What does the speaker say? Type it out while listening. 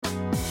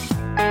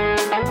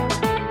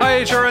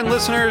HRN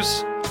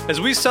listeners.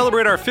 As we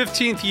celebrate our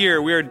 15th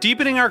year, we are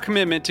deepening our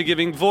commitment to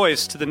giving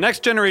voice to the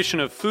next generation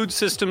of food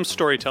systems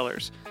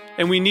storytellers,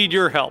 and we need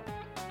your help.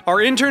 Our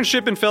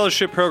internship and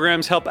fellowship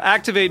programs help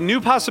activate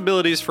new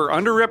possibilities for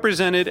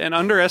underrepresented and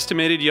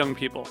underestimated young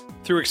people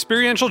through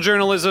experiential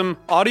journalism,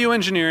 audio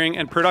engineering,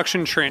 and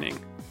production training.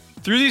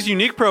 Through these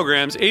unique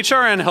programs,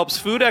 HRN helps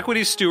food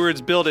equity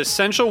stewards build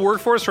essential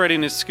workforce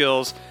readiness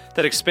skills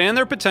that expand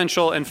their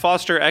potential and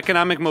foster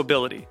economic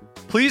mobility.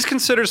 Please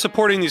consider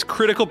supporting these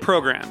critical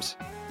programs.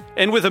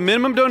 And with a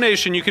minimum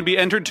donation, you can be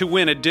entered to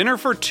win a dinner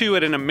for two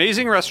at an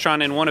amazing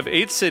restaurant in one of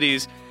 8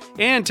 cities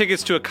and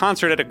tickets to a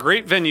concert at a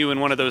great venue in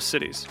one of those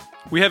cities.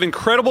 We have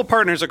incredible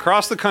partners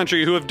across the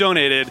country who have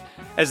donated,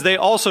 as they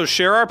also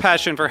share our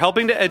passion for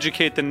helping to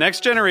educate the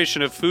next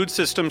generation of food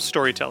systems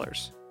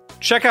storytellers.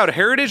 Check out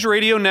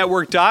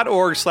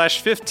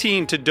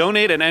heritageradionetwork.org/15 to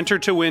donate and enter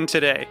to win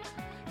today.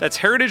 That's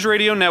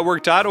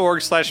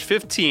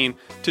heritageradionetwork.org/15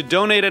 to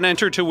donate and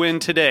enter to win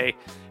today.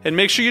 And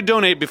make sure you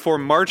donate before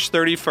March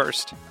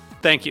 31st.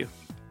 Thank you.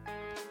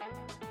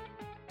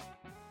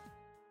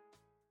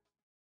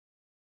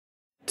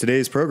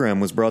 Today's program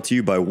was brought to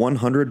you by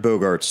 100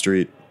 Bogart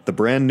Street, the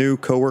brand new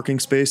co-working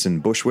space in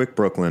Bushwick,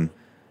 Brooklyn.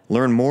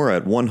 Learn more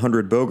at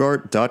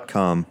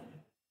 100bogart.com.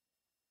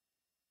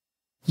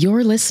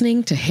 You're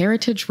listening to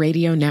Heritage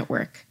Radio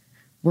Network.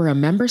 We're a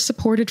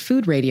member-supported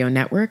food radio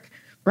network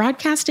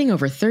broadcasting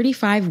over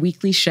 35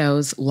 weekly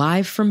shows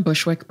live from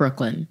Bushwick,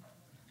 Brooklyn.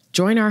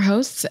 Join our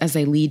hosts as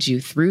they lead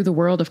you through the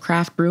world of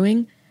craft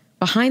brewing,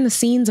 behind the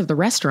scenes of the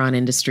restaurant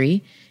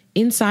industry,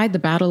 inside the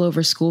battle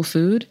over school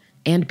food,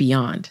 and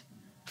beyond.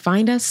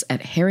 Find us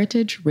at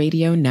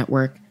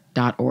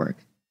heritageradionetwork.org.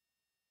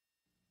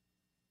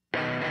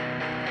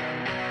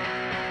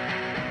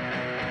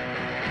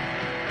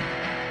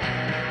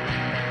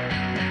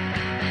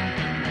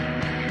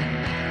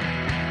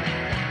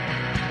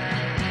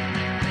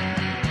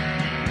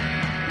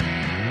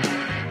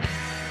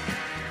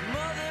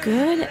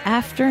 Good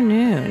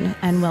afternoon,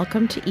 and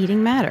welcome to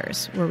Eating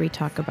Matters, where we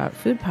talk about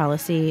food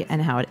policy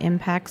and how it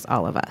impacts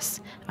all of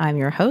us. I'm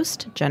your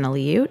host, Jenna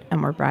Liute,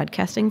 and we're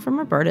broadcasting from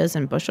Roberta's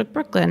in Bushwick,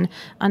 Brooklyn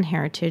on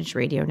Heritage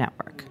Radio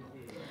Network.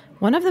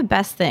 One of the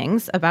best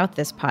things about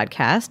this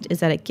podcast is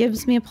that it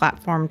gives me a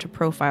platform to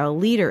profile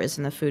leaders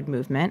in the food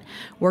movement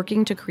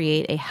working to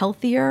create a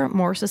healthier,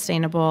 more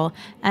sustainable,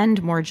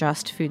 and more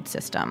just food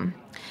system.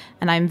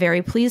 And I'm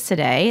very pleased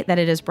today that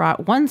it has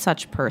brought one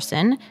such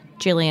person,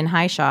 Jillian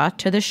Hishaw,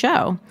 to the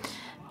show.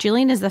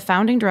 Jillian is the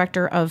founding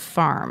director of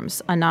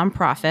F.A.R.M.S, a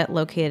nonprofit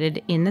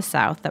located in the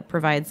South that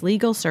provides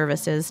legal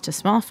services to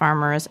small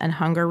farmers and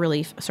hunger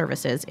relief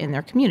services in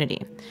their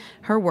community.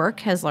 Her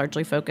work has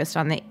largely focused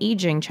on the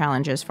aging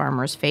challenges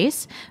farmers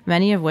face,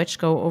 many of which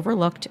go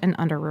overlooked and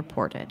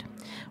underreported.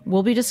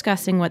 We'll be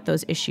discussing what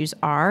those issues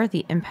are,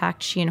 the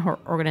impact she and her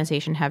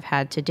organization have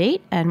had to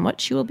date, and what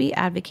she will be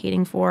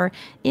advocating for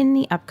in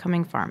the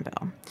upcoming Farm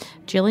Bill.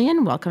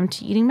 Jillian, welcome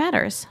to Eating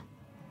Matters.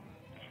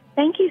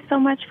 Thank you so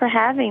much for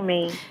having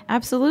me.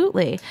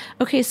 Absolutely.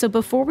 Okay, so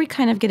before we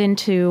kind of get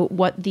into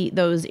what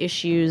those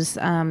issues,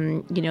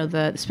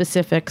 the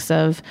specifics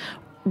of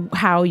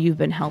how you've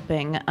been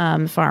helping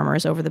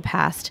farmers over the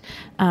past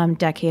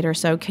decade or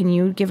so, can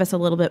you give us a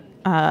little bit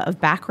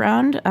of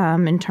background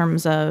in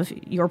terms of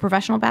your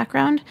professional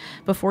background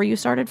before you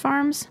started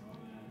F.A.R.M.S?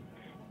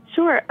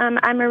 Sure.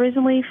 I'm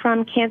originally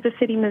from Kansas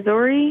City,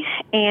 Missouri,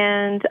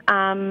 and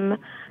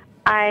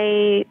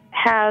I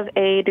have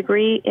a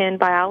degree in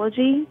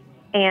biology,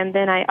 and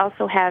then I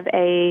also have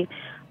a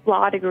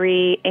law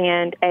degree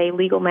and a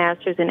legal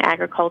master's in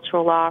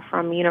agricultural law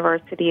from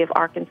University of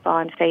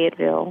Arkansas in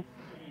Fayetteville.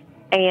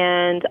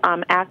 And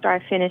after I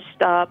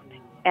finished up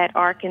at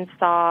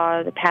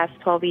Arkansas the past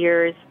 12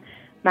 years,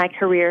 my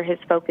career has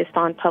focused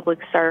on public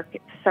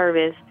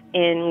service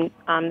in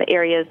the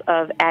areas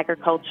of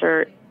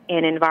agriculture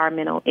and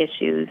environmental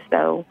issues.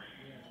 So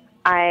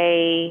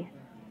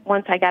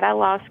once I got out of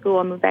law school,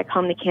 I moved back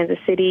home to Kansas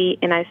City,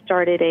 and I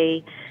started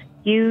a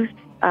youth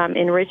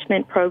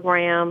enrichment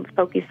program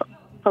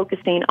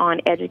focusing on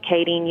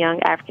educating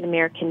young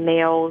African-American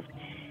males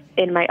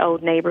in my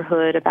old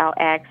neighborhood about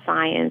ag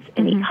science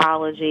and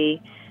ecology.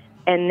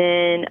 And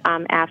then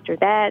after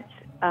that,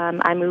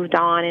 I moved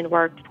on and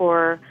worked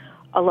for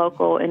a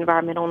local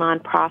environmental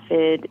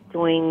nonprofit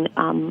doing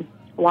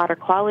water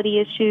quality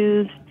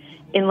issues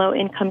in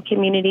low-income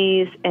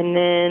communities. And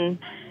then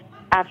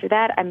after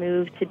that, I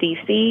moved to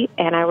D.C.,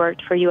 and I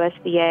worked for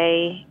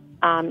USDA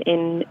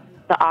in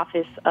the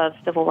Office of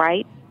Civil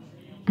Rights.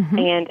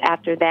 And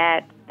after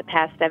that, the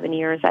past 7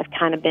 years, I've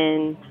kind of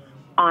been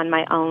on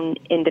my own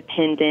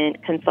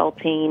independent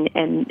consulting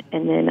and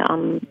then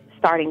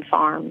starting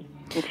F.A.R.M.S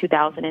in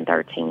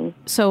 2013.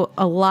 So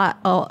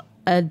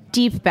a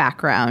deep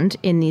background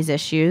in these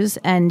issues,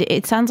 and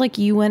it sounds like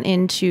you went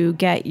in to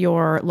get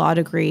your law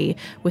degree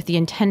with the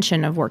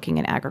intention of working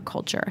in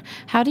agriculture.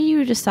 How do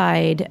you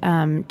decide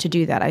to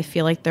do that? I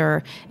feel like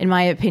in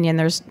my opinion,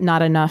 there's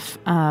not enough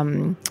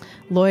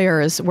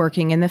lawyers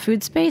working in the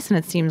food space, and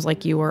it seems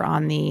like you were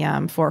on the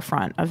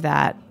forefront of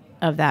that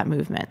of that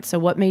movement. So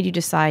what made you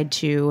decide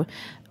to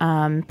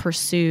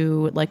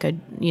pursue like a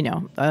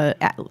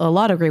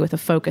law degree with a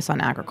focus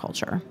on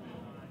agriculture?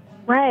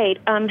 Right.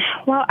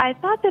 Well, I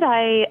thought that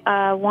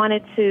I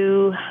wanted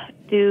to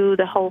do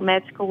the whole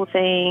med school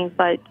thing,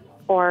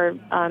 or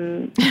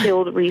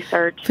field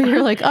research. But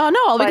you're like, oh no,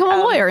 I'll become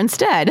a lawyer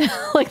instead,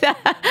 like that.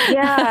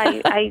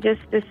 Yeah, I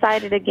just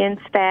decided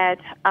against that.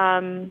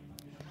 And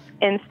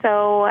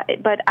so,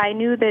 but I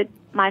knew that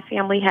my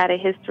family had a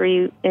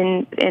history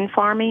in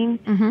farming,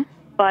 mm-hmm.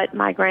 but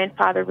my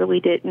grandfather really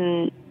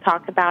didn't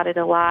talk about it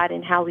a lot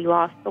and how we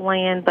lost the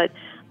land. But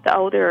the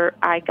older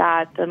I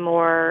got, the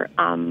more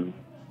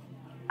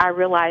I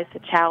realized the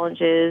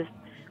challenges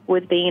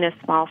with being a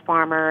small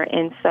farmer.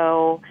 And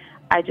so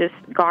I just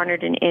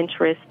garnered an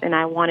interest, and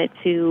I wanted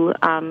to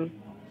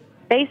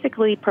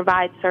basically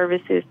provide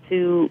services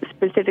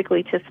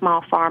specifically to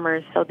small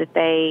farmers so that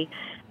they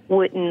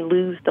wouldn't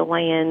lose the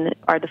land,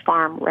 or the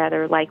farm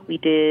rather, like we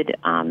did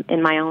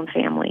in my own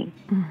family.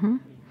 Mm-hmm.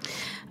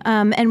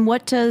 And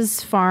what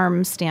does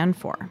F.A.R.M.S stand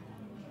for,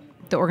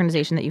 the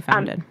organization that you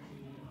founded?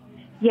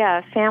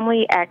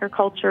 Family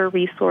Agriculture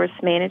Resource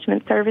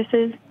Management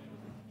Services.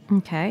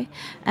 Okay.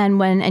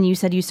 And you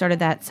said you started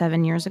that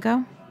 7 years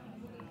ago?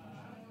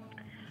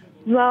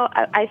 Well,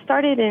 I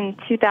started in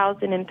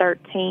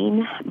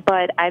 2013,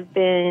 but I've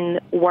been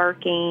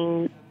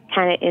working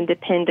kind of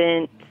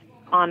independent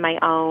on my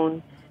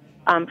own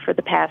for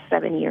the past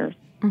 7 years.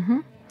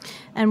 Mm-hmm.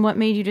 And what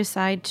made you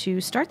decide to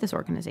start this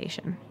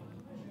organization?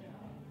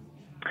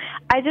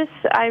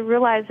 I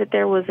realized that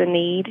there was a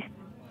need,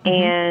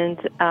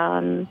 mm-hmm.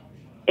 and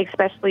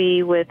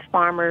especially with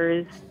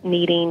farmers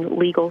needing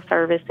legal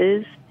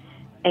services,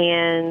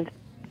 and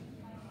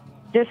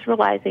just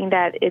realizing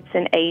that it's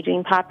an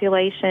aging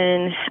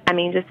population. I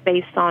mean, just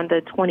based on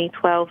the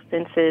 2012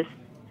 census,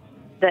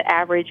 the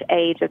average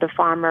age of the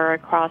farmer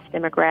across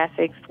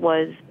demographics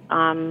was,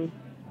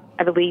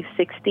 I believe,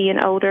 60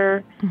 and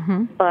older.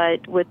 Mm-hmm.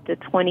 But with the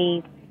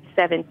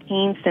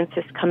 2017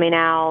 census coming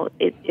out,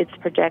 it's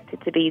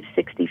projected to be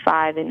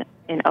 65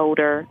 and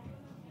older.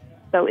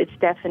 So it's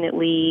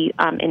definitely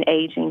an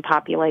aging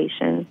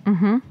population.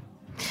 Mm-hmm.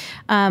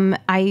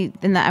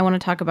 I want to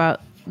talk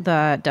about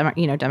the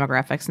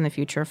demographics and the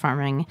future of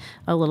farming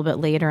a little bit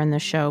later in the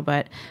show.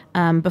 But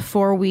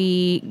before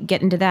we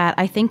get into that,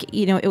 I think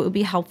it would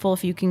be helpful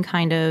if you can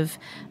kind of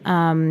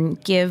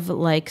give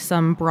like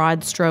some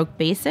broad stroke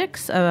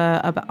basics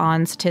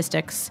on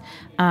statistics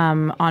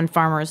on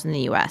farmers in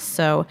the U.S.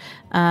 So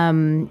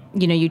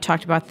you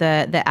talked about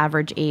the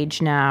average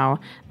age now.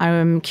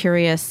 I'm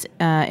curious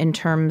in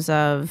terms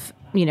of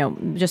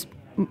just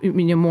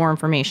more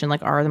information.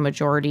 Like, are the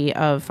majority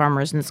of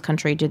farmers in this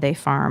country, do they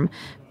farm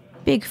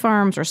big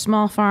farms or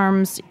small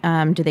farms?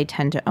 Do they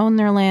tend to own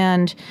their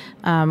land?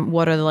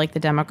 What are the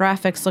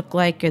demographics look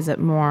like? Is it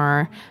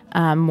more,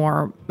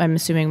 I'm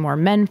assuming more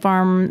men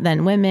farm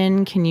than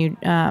women? Can you,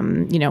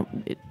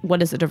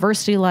 what is the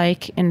diversity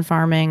like in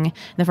farming,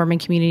 the farming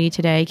community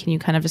today? Can you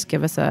kind of just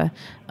give us a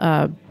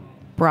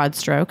broad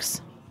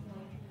strokes?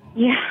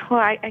 Yeah, well,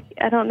 I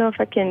don't know if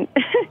I can.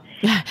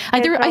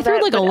 I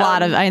threw like a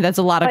lot of, that's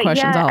a lot of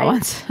questions all at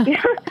once.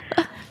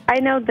 I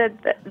know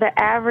that the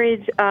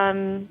average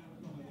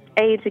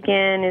age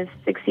again is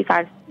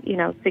 65,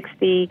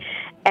 60,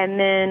 and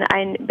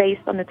then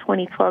based on the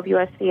 2012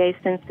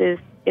 USDA census,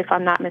 if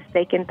I'm not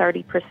mistaken,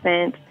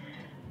 30%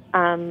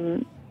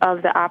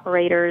 of the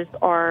operators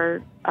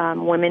are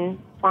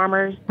women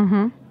farmers,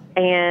 mm-hmm.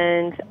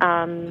 and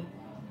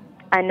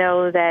I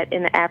know that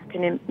in the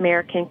African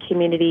American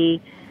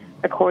community,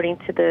 according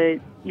to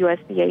the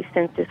USDA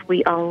census,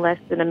 we own less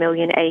than 1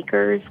 million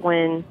acres,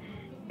 when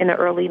in the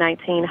early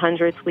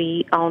 1900s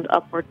we owned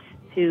upwards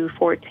to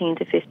 14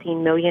 to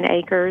 15 million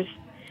acres.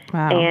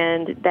 Wow.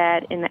 And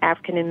that in the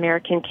African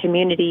American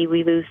community,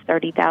 we lose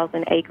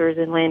 30,000 acres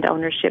in land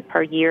ownership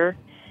per year.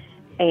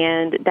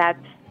 And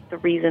that's the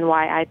reason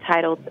why I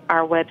titled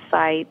our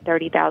website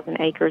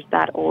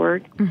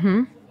 30,000acres.org.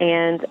 Mm-hmm.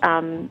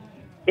 And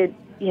it,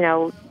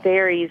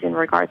 varies in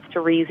regards to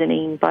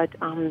reasoning, but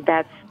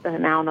that's the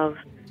amount of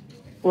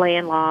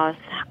land loss.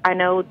 I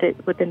know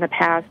that within the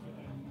past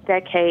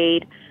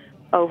decade,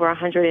 over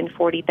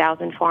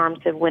 140,000 farms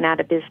have went out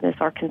of business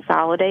or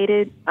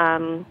consolidated,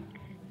 and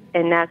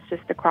that's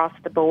just across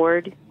the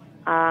board.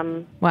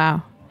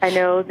 Wow. I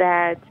know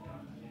that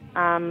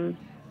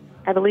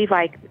I believe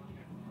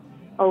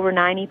over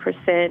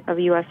 90% of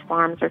U.S.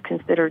 farms are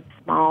considered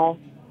small,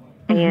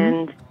 mm-hmm.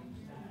 and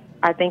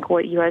I think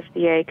what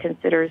USDA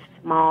considers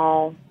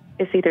small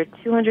is either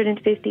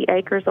 250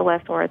 acres or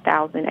less or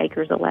 1,000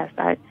 acres or less.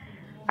 I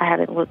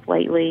haven't looked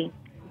lately,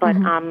 but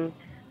mm-hmm.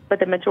 But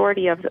the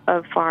majority of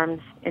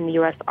farms in the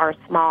U.S. are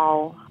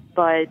small,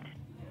 but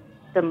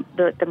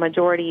the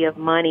majority of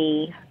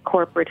money,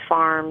 corporate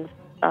farms,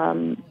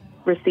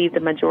 receive the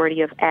majority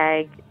of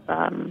ag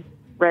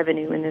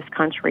revenue in this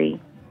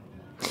country.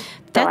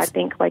 So I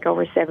think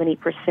over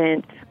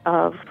 70%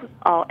 of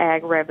all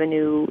ag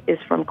revenue is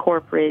from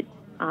corporate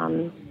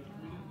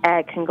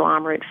ag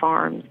conglomerate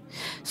farms.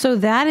 So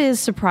that is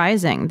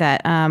surprising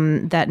that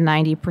that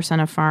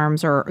 90% of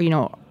farms are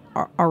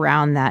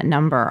around that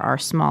number are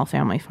small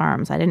family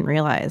farms. I didn't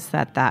realize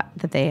that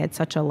they had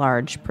such a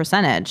large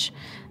percentage.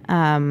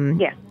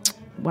 Yes.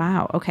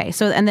 Wow. Okay.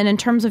 So, and then in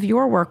terms of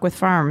your work with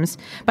farms,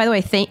 by the way,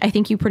 I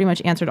think you pretty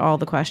much answered all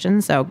the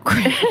questions. So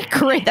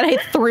great that I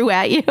threw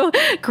at you.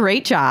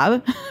 Great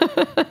job.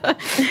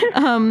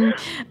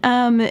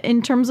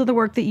 In terms of the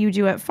work that you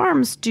do at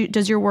farms,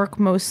 does your work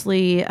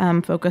mostly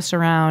focus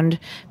around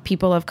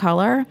people of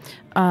color,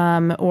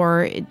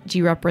 or do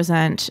you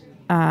represent,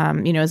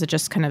 is it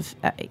just kind of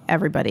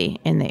everybody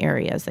in the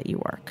areas that you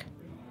work?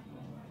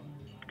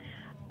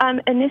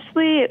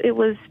 Initially, it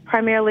was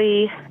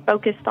primarily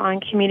focused on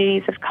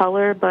communities of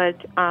color, but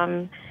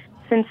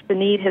since the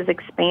need has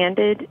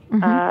expanded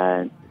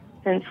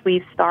since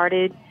we've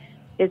started,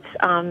 it's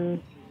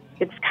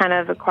kind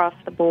of across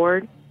the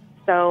board.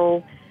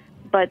 So,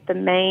 but the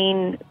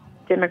main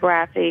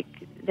demographic,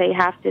 they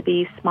have to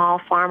be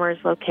small farmers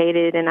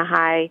located in a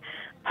high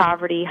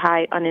poverty,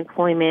 high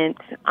unemployment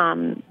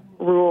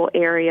rural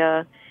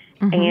area,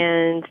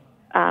 and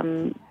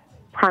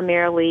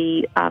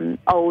primarily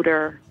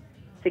older.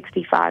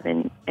 65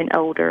 and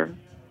older.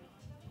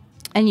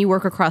 And you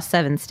work across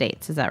 7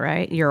 states, is that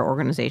right? Your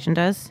organization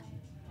does?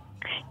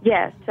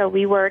 Yes. So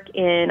we work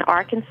in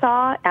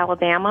Arkansas,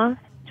 Alabama,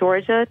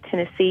 Georgia,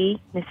 Tennessee,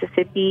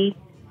 Mississippi,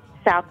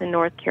 South and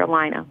North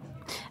Carolina.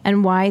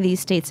 And why these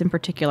states in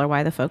particular?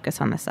 Why the focus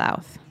on the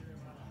South?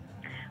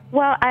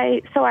 Well,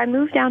 I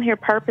moved down here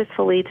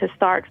purposefully to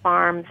start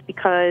farms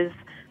because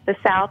the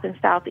South and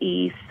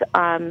Southeast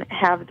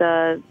have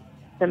the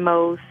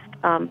most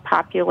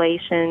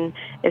population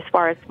as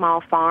far as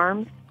small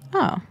farms.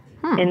 Oh.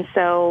 And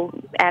so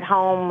at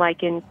home,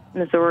 like in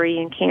Missouri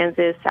and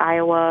Kansas,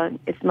 Iowa,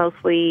 it's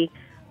mostly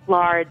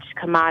large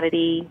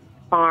commodity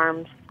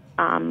farms,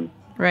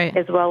 right.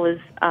 As well as,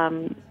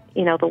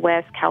 the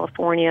West,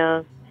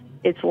 California,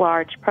 it's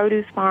large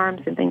produce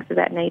farms and things of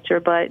that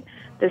nature. But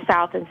the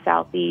South and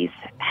Southeast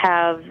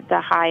have the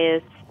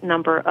highest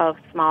number of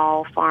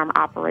small farm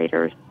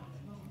operators.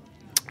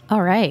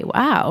 All right.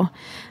 Wow.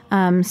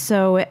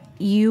 So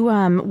you,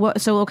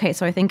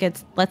 so I think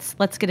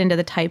let's get into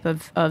the type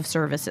of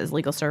services,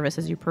 legal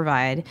services you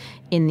provide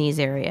in these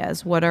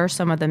areas. What are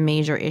some of the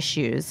major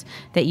issues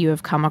that you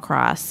have come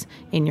across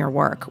in your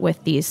work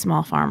with these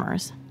small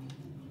farmers?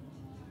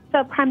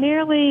 So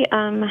primarily,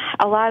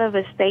 a lot of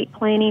estate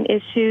planning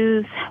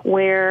issues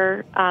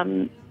where,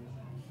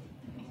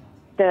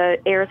 the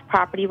heir's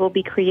property will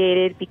be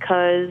created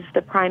because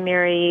the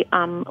primary,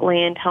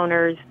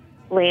 landholders,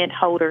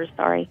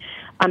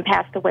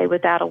 passed away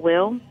without a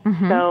will.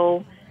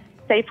 So,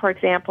 say, for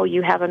example,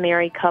 you have a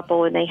married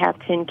couple and they have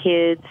 10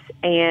 kids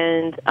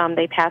and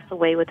they pass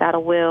away without a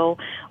will.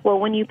 Well,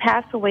 when you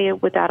pass away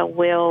without a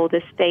will,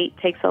 the state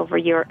takes over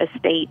your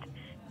estate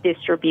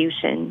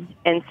distribution.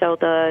 And so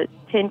the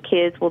 10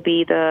 kids will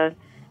be the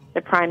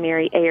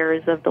primary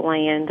heirs of the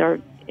land or,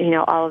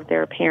 all of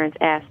their parents'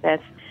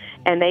 assets.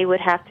 And they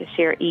would have to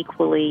share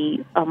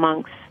equally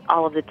amongst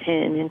all of the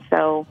 10. And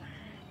so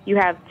you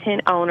have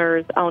 10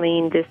 owners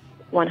owning this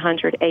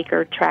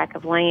 100-acre tract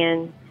of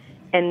land,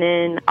 and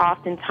then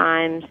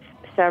oftentimes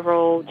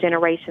several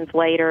generations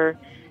later,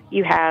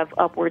 you have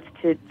upwards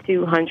to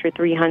 200,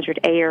 300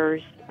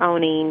 heirs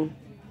owning,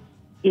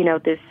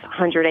 this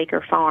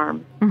 100-acre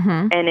farm.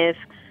 And if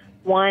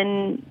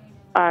one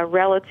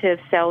relative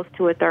sells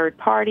to a third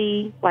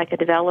party, like a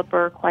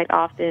developer, quite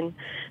often,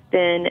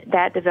 then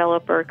that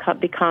developer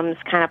becomes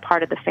kind of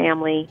part of the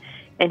family,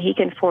 and he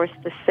can force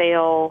the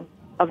sale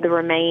of the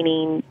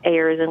remaining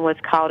heirs in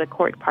what's called a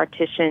court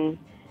partition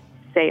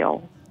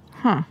sale.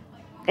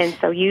 And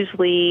so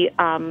usually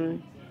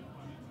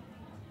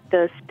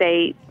the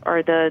state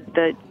or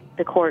the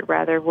court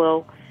rather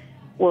will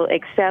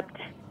accept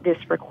this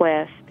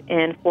request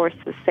and force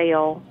the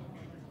sale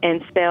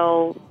and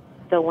sell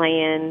the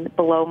land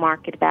below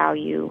market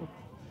value,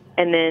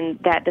 and then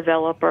that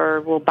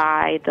developer will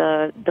buy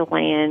the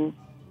land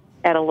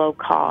at a low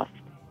cost.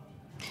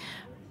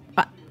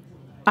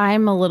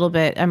 I'm a little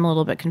bit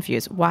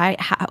confused. Why?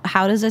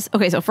 How does this?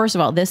 Okay, so first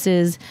of all, this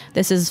is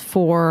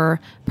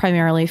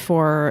primarily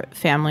for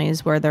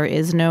families where there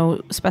is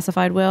no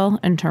specified will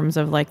in terms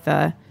of like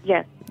the.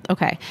 Yes.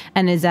 Okay,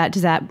 and is that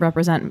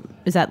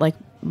like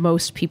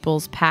most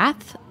people's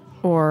path,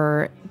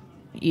 or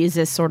is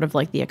this sort of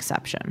like the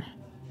exception?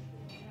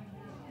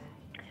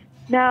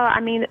 No, I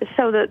mean,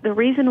 so the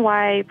reason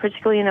why,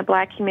 particularly in the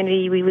Black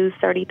community, we lose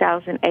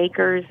 30,000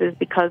 acres is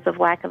because of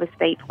lack of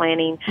estate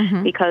planning,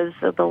 because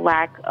of the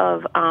lack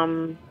of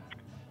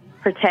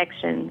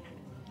protections,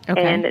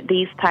 and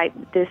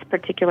this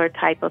particular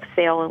type of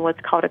sale and what's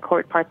called a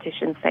court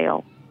partition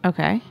sale.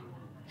 Okay.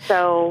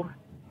 So,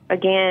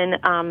 again,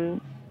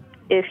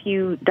 if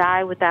you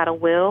die without a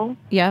will,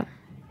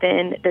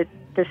 then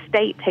the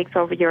state takes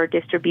over your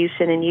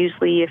distribution, and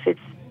usually if it's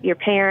your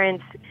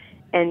parents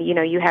and,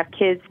 you have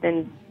kids,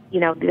 then,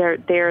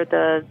 they're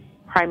the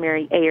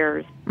primary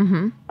heirs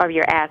of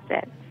your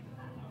assets.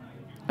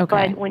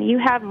 Okay. But when you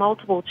have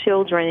multiple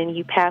children and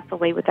you pass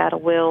away without a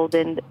will,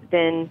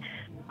 then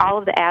all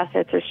of the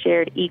assets are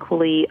shared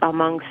equally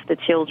amongst the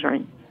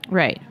children.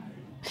 Right.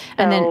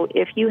 And So then,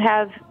 if you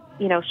have,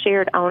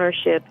 shared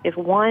ownership, if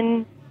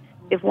one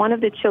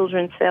of the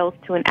children sells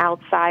to an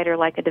outsider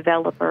like a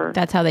developer,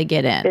 that's how they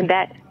get in. then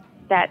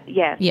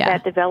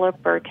that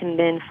developer can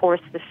then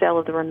force the sale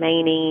of the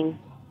remaining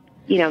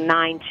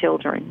 9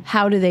 children.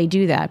 How do they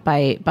do that?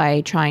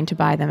 By trying to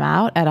buy them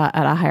out at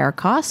a higher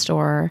cost,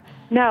 or?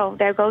 No,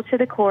 they'll go to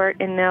the court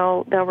and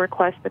they'll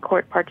request the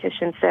court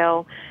partition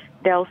sale.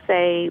 They'll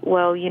say,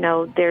 well,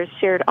 there's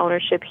shared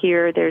ownership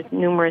here. There's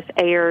numerous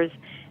heirs,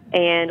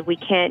 and we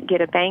can't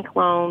get a bank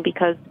loan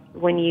because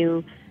when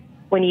you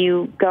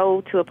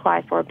go to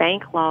apply for a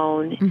bank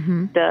loan,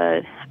 Mm-hmm.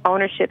 the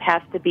ownership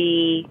has to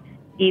be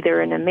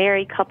either in a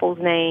married couple's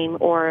name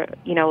or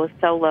a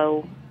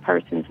solo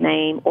person's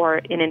name or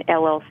in an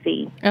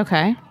LLC.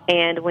 Okay.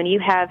 And when you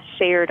have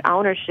shared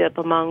ownership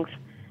amongst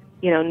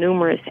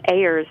numerous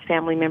heirs,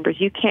 family members,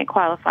 you can't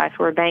qualify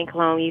for a bank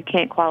loan. You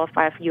can't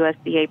qualify for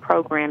USDA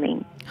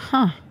programming.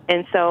 Huh.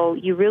 And so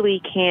you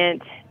really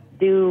can't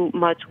do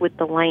much with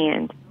the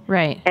land.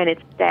 Right. And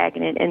it's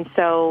stagnant. And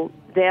so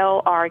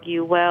they'll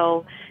argue,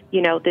 well,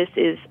 this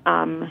is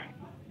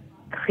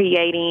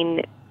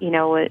creating,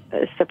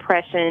 a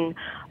suppression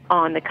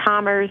on the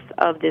commerce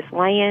of this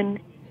land.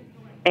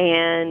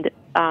 And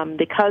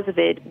because of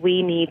it,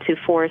 we need to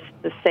force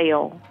the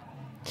sale.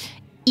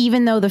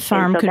 Even though the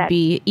farm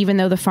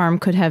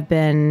could have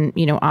been,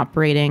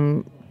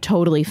 operating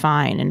totally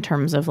fine in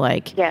terms of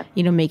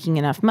making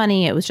enough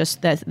money. It was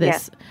just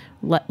that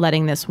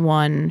letting this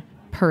one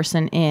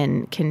person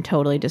in can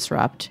totally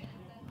disrupt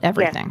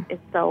everything. Yes,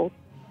 it's sold.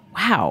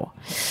 Wow.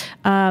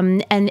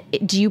 And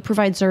do you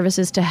provide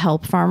services to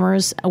help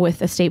farmers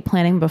with estate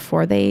planning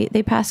before they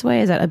pass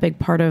away? Is that a big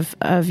part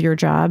of your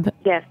job?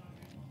 Yes.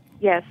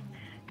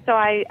 So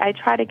I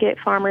try to get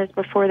farmers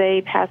before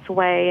they pass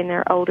away in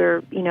their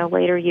older,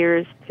 later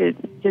years to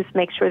just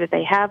make sure that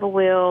they have a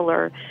will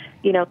or,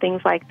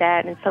 things like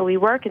that. And so we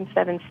work in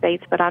 7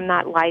 states, but I'm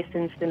not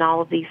licensed in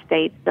all of these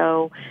states.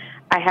 So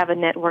I have a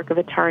network of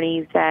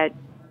attorneys that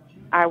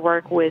I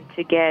work with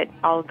to get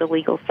all of the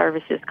legal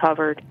services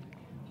covered.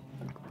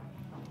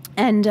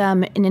 And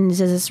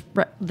does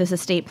this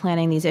estate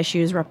planning, these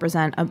issues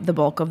represent the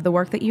bulk of the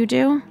work that you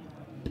do?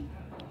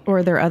 Or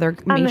are there other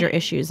major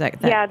issues that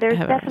yeah, there's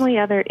definitely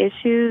other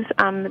issues.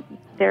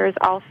 There's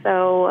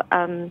also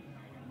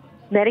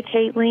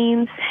Medicaid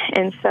liens,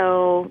 and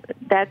so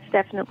that's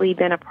definitely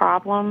been a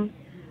problem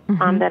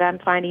that I'm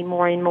finding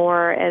more and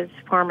more as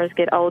farmers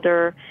get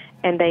older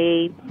and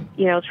they,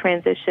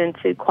 transition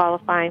to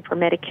qualifying for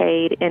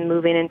Medicaid and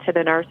moving into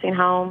the nursing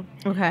home.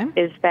 Okay.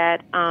 Is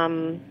that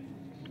some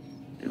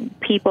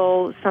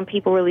people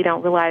really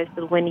don't realize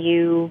that when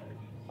you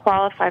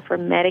qualify for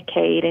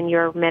Medicaid and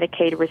you're a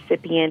Medicaid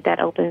recipient, that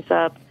opens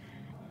up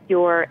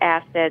your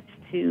assets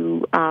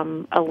to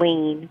a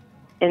lien.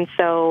 And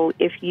so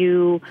if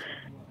you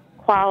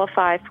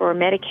qualify for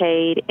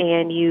Medicaid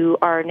and you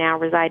are now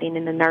residing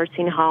in the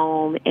nursing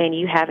home and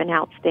you have an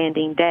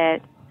outstanding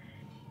debt,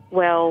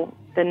 well,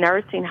 the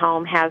nursing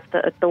home has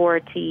the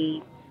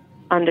authority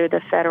under the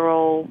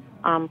federal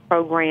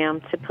program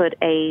to put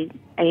a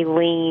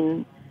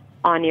lien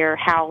on your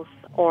house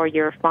or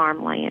your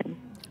farmland.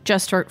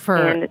 Just for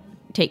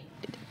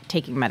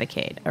taking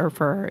Medicaid or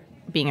for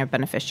being a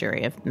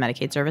beneficiary of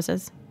Medicaid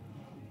services?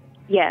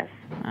 Yes.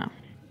 Oh.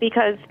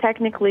 Because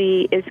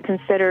technically it's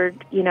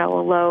considered, a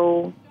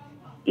low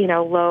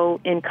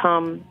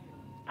income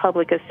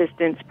public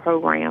assistance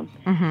program.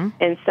 Mm-hmm.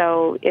 And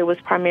so it was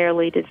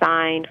primarily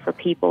designed for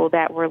people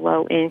that were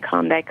low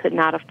income that could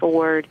not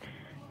afford,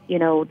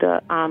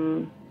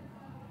 the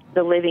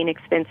living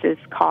expenses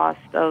cost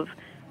of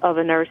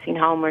a nursing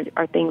home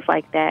or things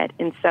like that.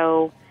 And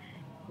so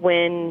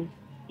when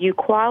you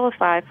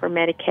qualify for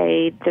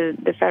Medicaid,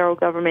 the federal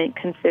government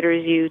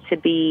considers you to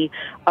be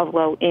of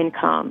low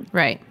income,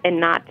 right, and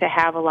not to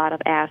have a lot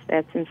of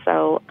assets. And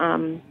so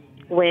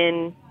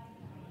when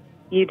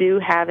you do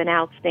have an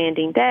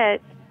outstanding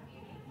debt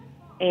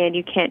and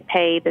you can't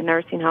pay the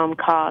nursing home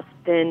costs,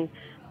 then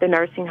the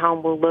nursing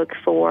home will look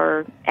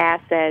for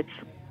assets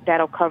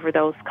that'll cover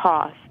those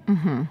costs.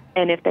 Mm-hmm.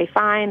 And if they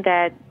find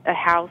that a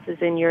house is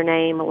in your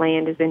name, a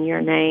land is in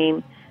your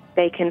name,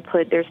 they can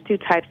there's 2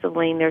 types of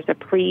lien. There's a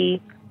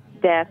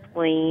pre-death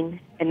lien,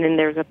 and then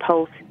there's a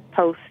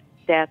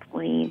post-death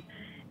lien.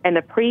 And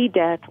the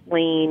pre-death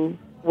lien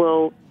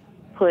will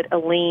put a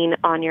lien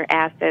on your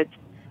assets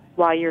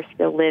while you're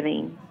still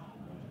living.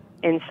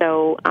 And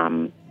so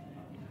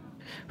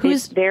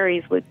it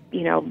varies with,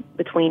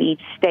 between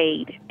each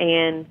state.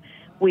 And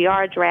we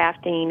are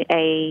drafting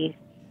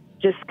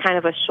just kind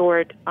of a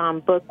short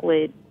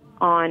booklet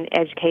on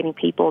educating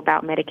people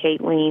about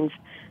Medicaid liens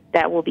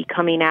that will be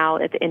coming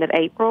out at the end of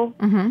April.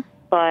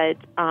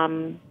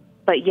 Mm-hmm.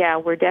 But yeah,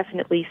 we're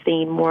definitely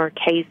seeing more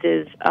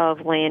cases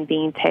of land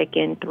being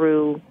taken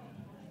through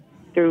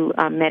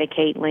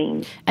Medicaid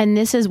liens. And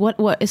this is what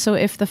so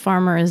if the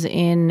farmer is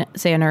in,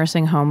 say, a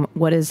nursing home,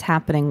 what is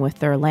happening with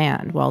their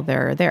land while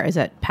they're there? Is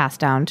it passed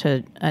down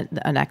to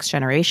a next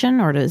generation,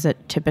 or is it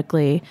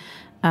typically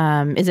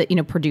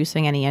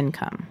producing any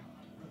income?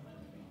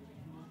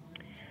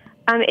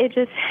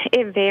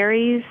 It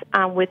varies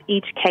with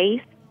each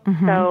case.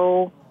 Mm-hmm.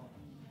 So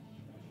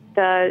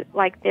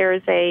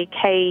there's a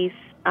case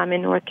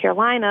in North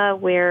Carolina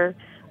where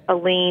a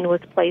lien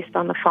was placed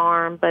on the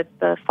farm, but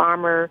the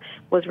farmer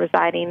was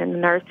residing in the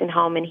nursing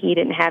home and he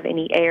didn't have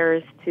any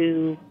heirs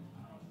to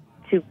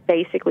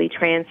basically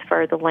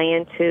transfer the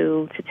land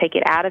to take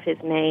it out of his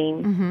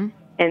name. Mm-hmm.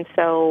 And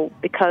so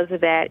because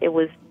of that,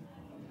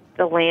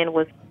 the land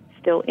was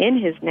still in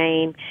his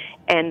name,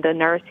 and the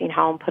nursing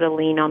home put a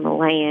lien on the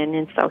land,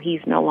 and so he's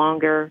no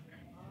longer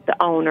the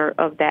owner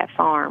of that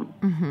farm.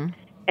 Mm-hmm.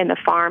 And the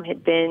farm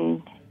had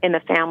been in the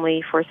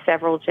family for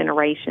several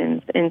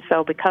generations, and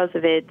so because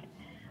of it,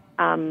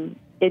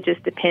 it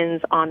just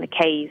depends on the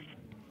case.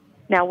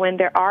 Now, when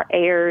there are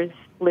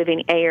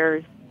living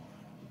heirs,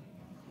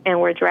 and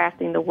we're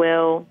drafting the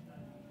will,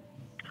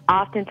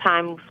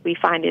 oftentimes we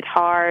find it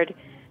hard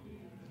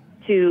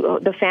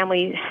the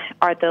family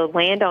or the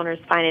landowners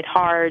find it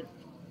hard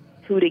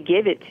who to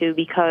give it to,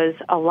 because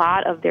a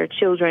lot of their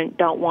children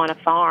don't want a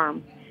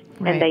farm,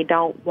 right, and they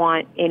don't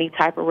want any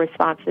type of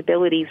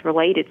responsibilities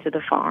related to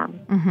the farm.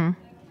 Mm-hmm.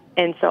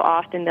 And so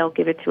often they'll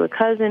give it to a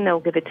cousin, they'll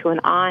give it to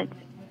an aunt,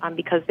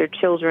 because their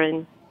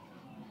children,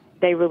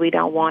 they really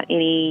don't want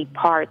any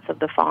parts of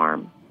the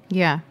farm.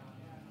 Yeah.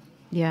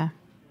 Yeah.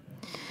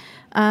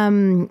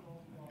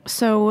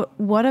 So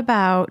what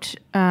about,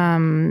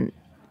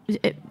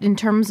 in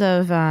terms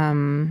of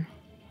the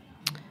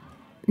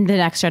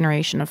next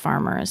generation of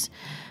farmers,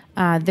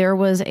 there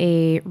was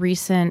a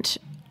recent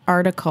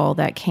article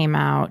that came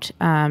out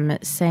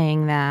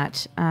saying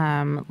that,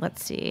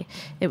 let's see,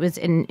 it was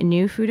in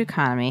New Food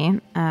Economy,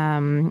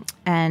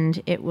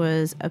 and it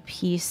was a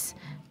piece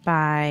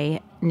by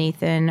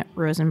Nathan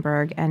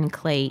Rosenberg and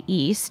Clay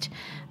East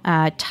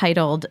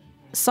titled,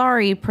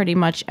 "Sorry, pretty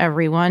much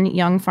everyone,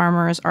 young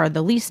farmers are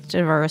the least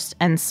diverse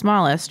and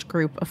smallest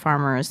group of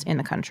farmers in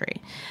the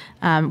country,"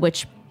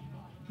 which,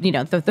 you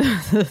know,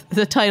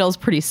 the title is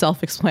pretty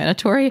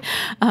self-explanatory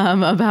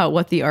about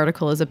what the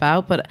article is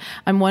about. But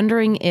I'm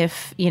wondering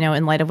if, you know,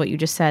 in light of what you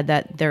just said,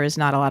 that there is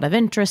not a lot of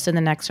interest in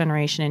the next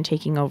generation in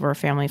taking over a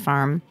family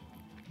farm,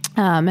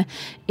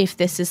 if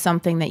this is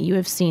something that you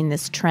have seen,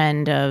 this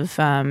trend of,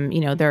 you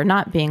know, there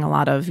not being a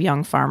lot of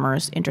young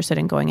farmers interested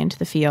in going into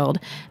the field,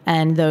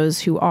 and those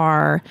who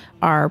are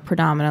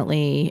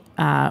predominantly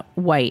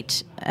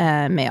white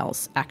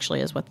males,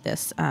 actually, is what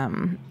this,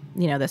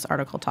 you know, this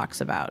article talks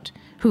about,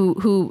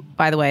 who,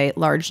 by the way,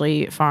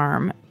 largely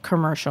farm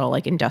commercial,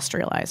 like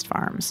industrialized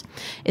farms.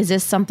 Is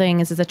this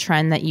a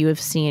trend that you have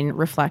seen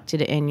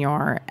reflected in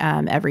your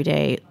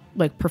everyday,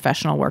 like,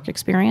 professional work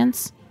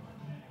experience?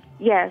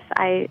 Yes,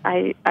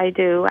 I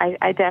do.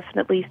 I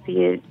definitely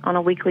see it on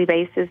a weekly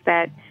basis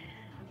that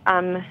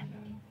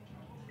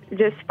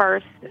just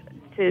first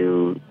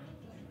to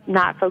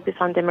not focus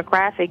on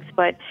demographics,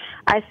 but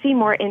I see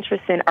more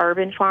interest in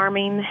urban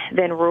farming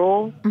than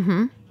rural.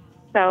 Mm-hmm.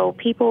 So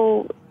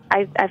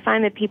I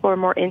find that people are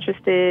more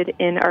interested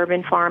in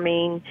urban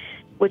farming,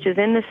 which is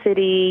in the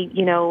city.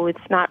 You know,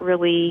 it's not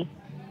really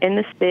in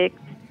the sticks,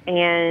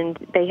 and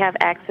they have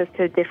access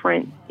to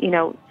different, you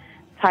know,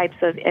 types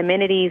of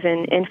amenities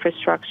and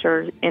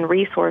infrastructure and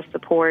resource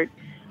support.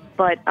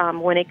 But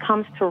when it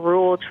comes to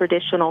rural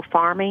traditional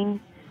farming,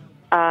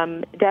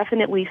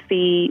 definitely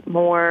see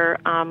more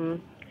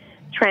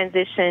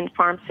transition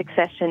farm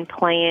succession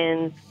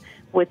plans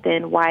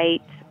within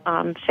white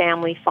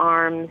family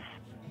farms,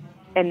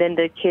 and then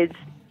the kids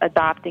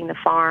adopting the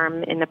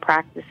farm and the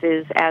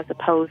practices as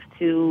opposed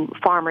to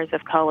farmers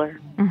of color.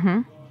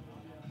 Mm-hmm.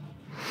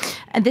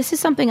 And this is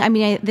something, I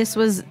mean,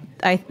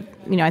 I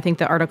think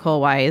the article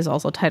why is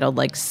also titled,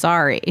 like,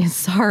 sorry.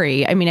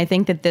 I mean, I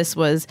think that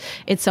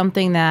it's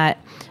something that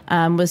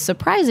was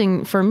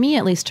surprising for me,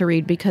 at least, to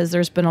read, because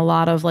there's been a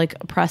lot of, like,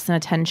 press and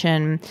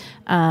attention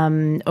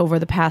over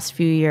the past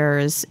few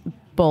years,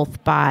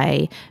 both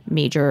by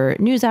major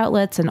news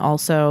outlets, and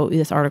also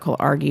this article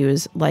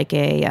argues like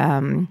a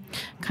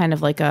kind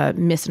of like a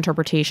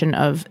misinterpretation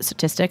of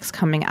statistics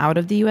coming out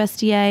of the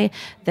USDA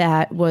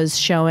that was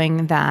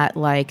showing that,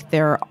 like,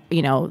 there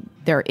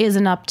is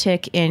an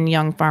uptick in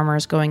young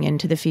farmers going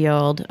into the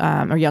field,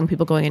 or young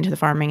people going into the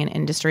farming and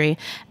industry.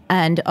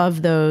 And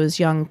of those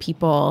young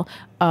people,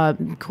 a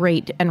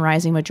great and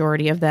rising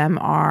majority of them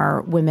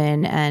are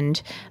women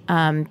and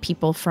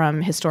people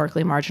from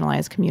historically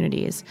marginalized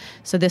communities.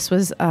 So this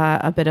was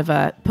a bit of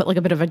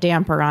a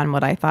damper on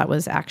what I thought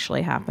was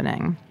actually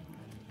happening.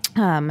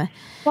 Well,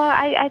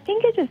 I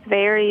think it just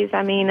varies.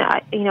 I mean,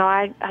 I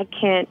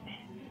can't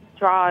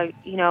draw,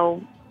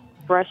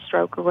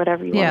 brushstroke or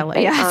whatever you want to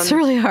say. Yeah, it's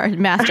really hard.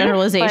 Mass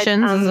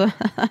generalizations.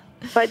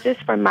 But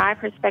just from my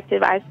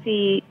perspective, I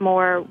see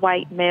more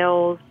white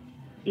males,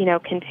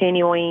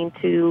 continuing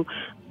to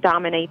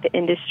dominate the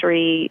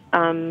industry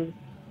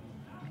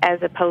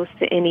as opposed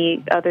to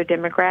any other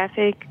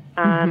demographic,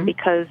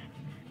 because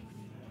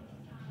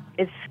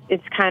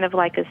it's kind of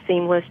like a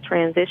seamless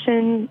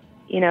transition.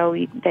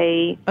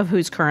 They of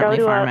who's currently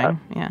farming.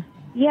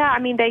 Yeah, I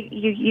mean,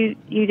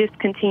 you just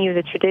continue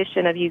the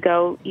tradition of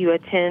you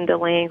attend a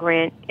land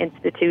grant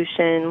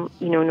institution,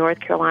 North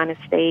Carolina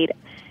State,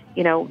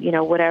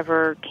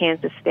 whatever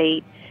Kansas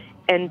State,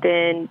 and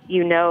then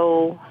you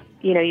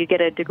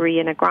get a degree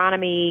in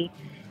agronomy,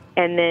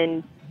 and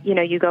then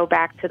you go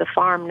back to the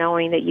farm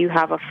knowing that you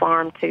have a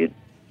farm to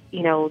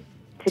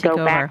go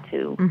back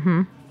to,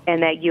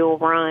 and that you'll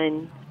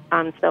run.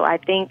 So I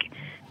think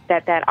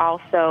that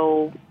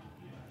also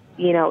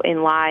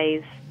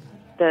lies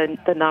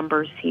the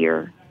numbers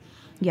here.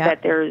 Yeah.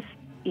 That there's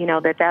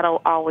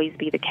that'll always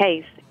be the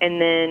case,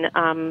 and then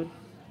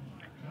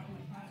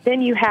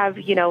you have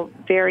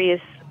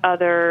various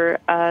other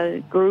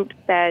groups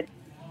that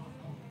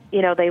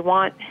they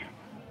want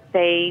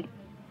a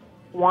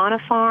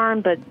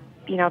farm, but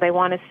they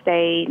want to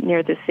stay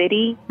near the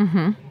city.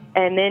 Mm-hmm.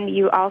 And then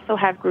you also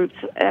have groups.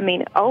 I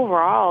mean,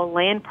 overall,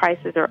 land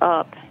prices are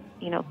up,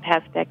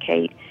 past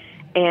decade,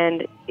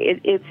 and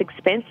it's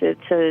expensive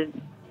to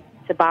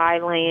buy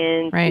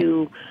land, right,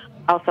 to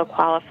also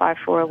qualify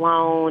for a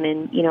loan,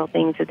 and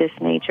things of this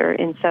nature.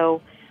 And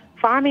so,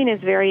 farming is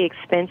very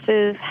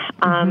expensive,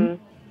 and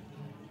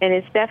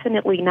it's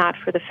definitely not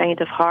for the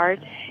faint of heart.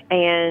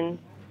 And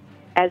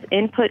as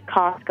input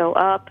costs go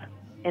up,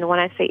 and when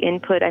I say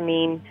input, I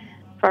mean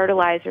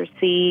fertilizer,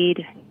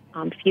 seed,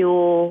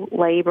 fuel,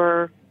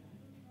 labor,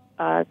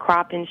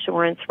 crop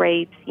insurance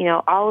rates,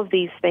 all of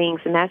these things,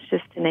 and that's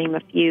just to name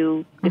a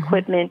few,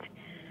 equipment,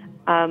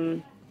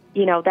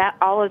 that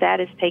all of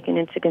that is taken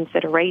into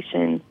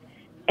consideration,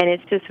 and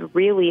it's just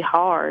really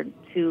hard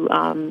to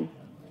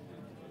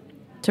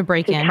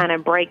break in, kind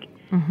of break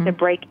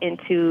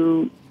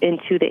into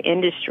the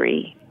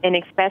industry, and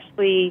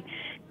especially,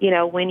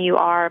 when you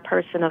are a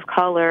person of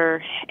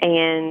color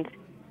and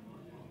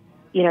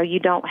you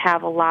don't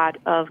have a lot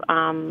of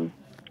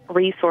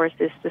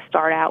resources to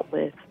start out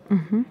with.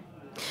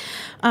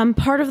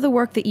 Part of the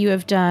work that you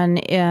have done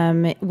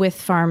with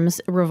F.A.R.M.S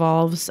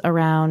revolves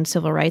around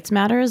civil rights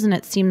matters, and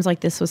it seems like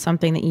this was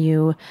something that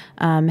you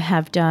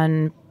have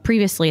done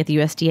previously at the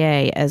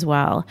USDA as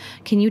well.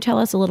 Can you tell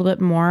us a little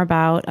bit more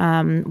about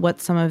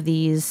what some of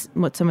these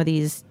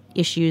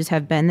issues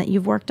have been that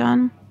you've worked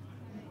on?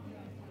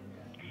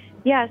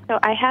 Yeah, so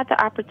I had the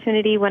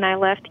opportunity when I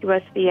left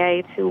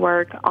USDA to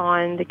work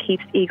on the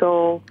Keeps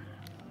Eagle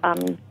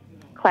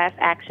class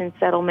action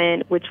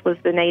settlement, which was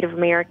the Native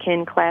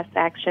American class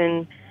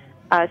action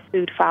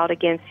suit filed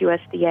against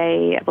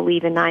USDA, I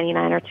believe in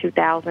 99 or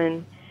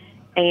 2000.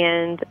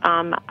 And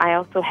I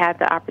also had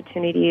the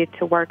opportunity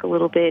to work a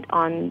little bit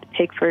on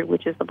Pickford,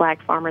 which is the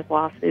Black Farmers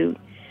lawsuit.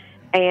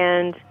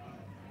 And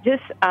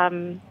just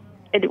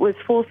it was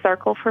full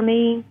circle for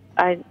me.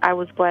 I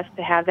was blessed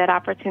to have that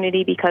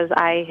opportunity because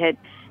I had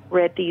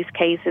read these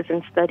cases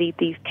and studied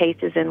these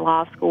cases in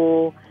law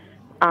school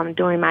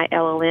during my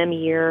LLM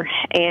year,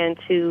 and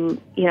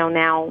to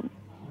now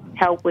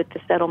help with the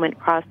settlement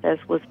process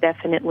was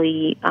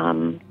definitely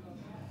an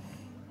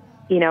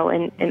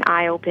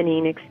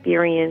eye-opening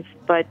experience.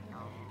 But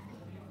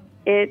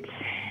it's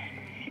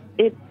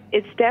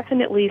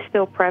definitely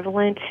still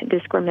prevalent,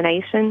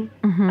 discrimination.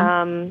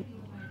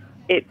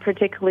 It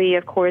particularly,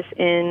 of course,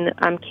 in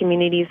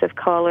communities of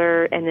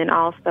color, and then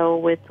also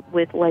with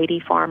lady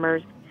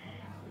farmers,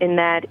 in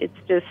that it's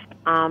just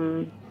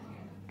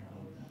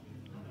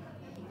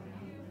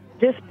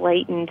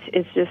blatant.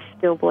 It's just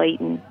still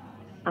blatant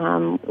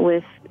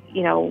with,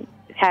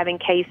 having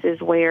cases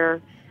where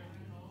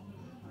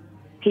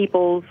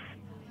people's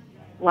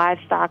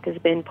livestock has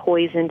been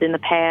poisoned in the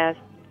past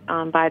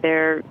by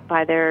their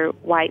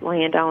white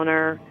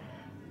landowner,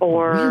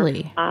 or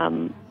really?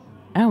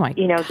 Oh my!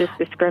 Just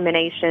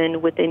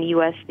discrimination within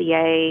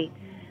USDA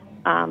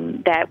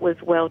that was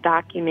well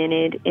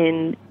documented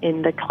in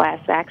the class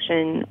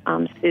action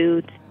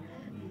suits.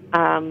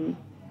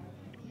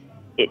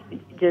 It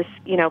just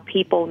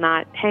people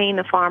not paying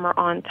the farmer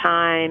on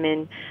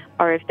time,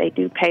 or if they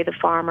do pay the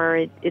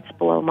farmer, it's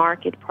below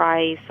market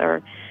price,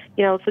 or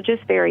so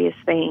just various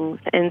things.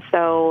 And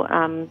so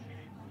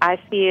I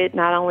see it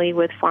not only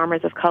with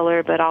farmers of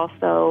color, but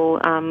also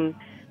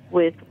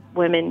with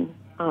women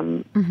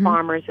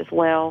farmers as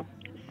well.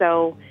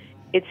 So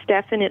it's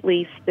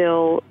definitely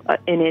still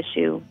an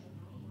issue.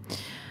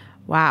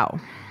 Wow.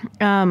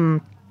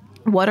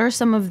 What are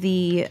some of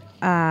the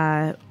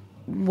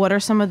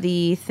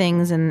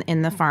things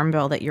in the Farm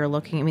Bill that you're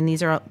looking? I mean,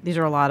 these are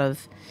a lot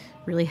of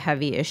really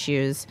heavy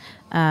issues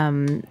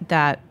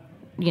that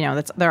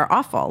they're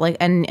awful. Like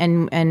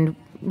and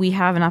we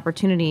have an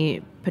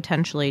opportunity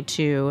potentially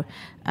to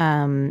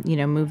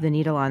move the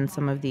needle on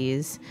some of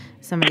these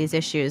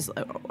issues.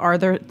 Are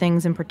there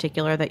things in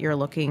particular that you're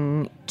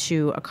looking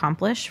to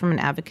accomplish from an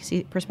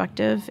advocacy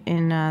perspective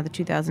in the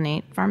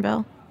 2008 Farm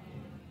Bill?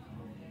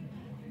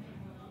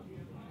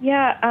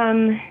 Yeah,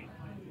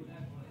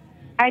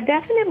 I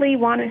definitely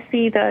want to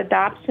see the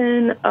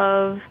adoption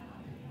of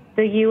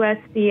the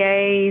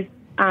USDA's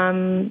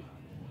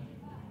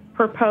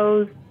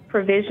proposed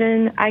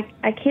provision.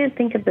 I can't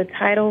think of the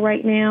title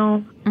right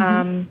now,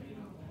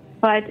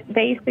 but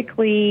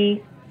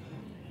basically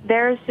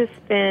there's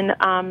just been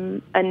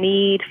a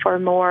need for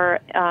more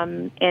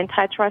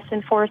antitrust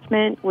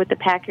enforcement with the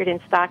Packard and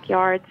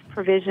Stockyards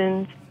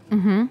provisions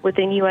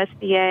within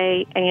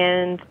USDA,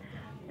 and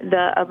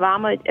the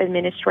Obama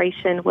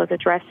administration was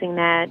addressing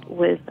that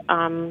with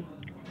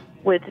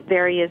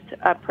various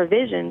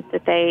provisions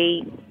that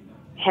they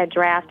had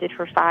drafted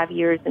for 5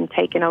 years and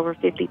taken over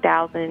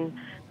 50,000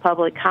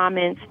 public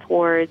comments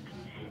towards,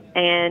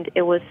 and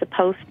it was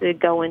supposed to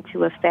go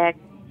into effect.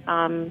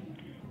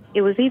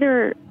 It was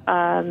either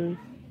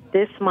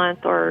this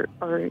month or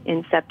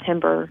in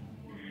September.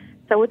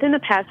 So within the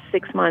past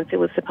 6 months, it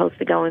was supposed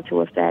to go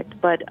into effect,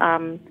 but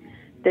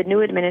the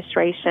new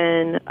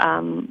administration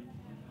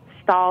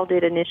stalled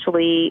it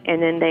initially,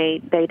 and then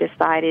they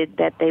decided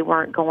that they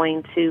weren't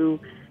going to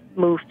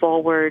move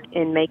forward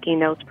in making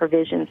those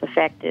provisions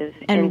effective.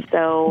 And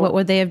so what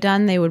would they have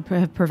done? They would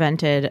have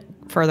prevented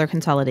further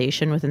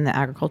consolidation within the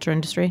agriculture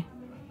industry?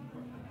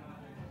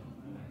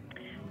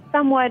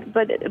 Somewhat,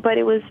 but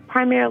it was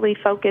primarily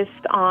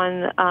focused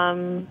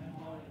on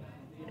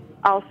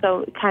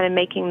also kind of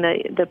making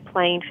the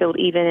playing field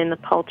even in the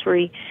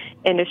poultry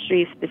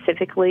industry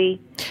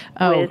specifically,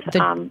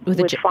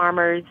 with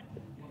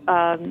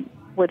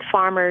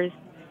farmers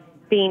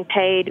being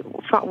paid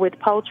with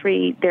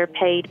poultry. They're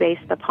paid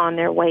based upon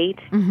their weight,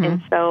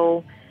 and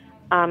so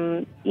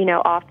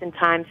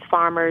oftentimes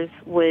farmers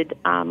would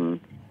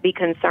be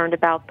concerned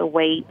about the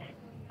weight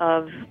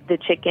of the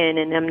chicken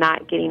and them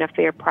not getting a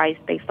fair price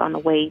based on the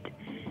weight,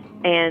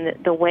 and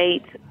the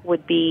weight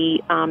would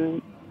be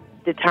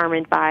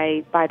determined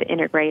by the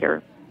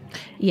integrator.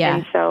 Yeah,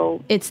 and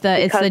so it's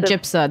the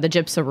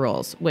GIPSA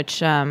rules,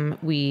 which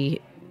we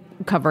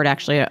covered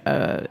actually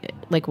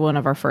like one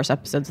of our first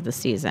episodes of the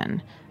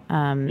season.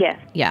 Yes.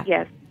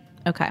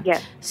 Okay.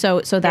 Yes.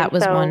 So that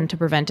was one to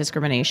prevent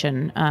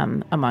discrimination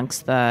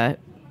amongst the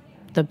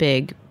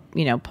big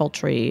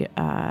poultry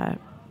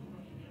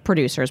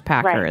producers,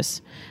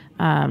 packers.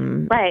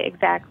 Right.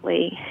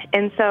 Exactly.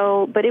 And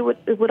so, but it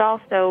would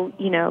also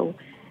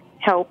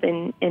help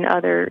in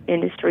other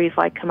industries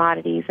like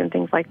commodities and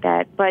things like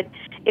that. But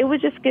it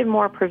would just give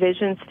more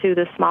provisions to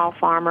the small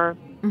farmer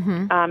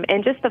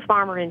and just the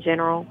farmer in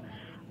general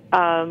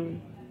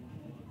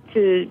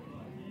to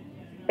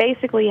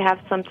basically have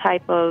some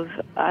type of,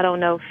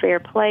 fair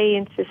play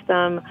in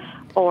system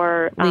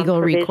or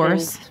legal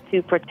recourse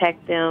to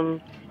protect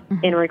them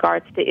in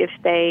regards to if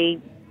they,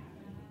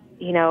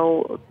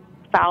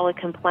 file a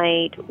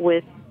complaint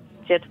with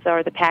GIPSA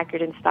or the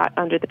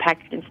under the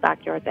Packaged and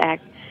Stockyards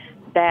Act,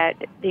 that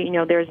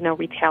there's no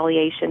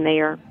retaliation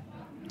there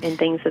and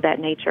things of that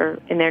nature,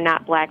 and they're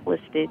not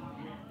blacklisted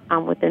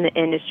within the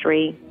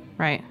industry,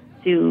 right?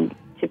 To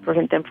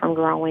prevent them from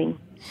growing,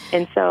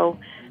 and so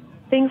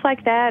things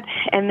like that.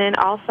 And then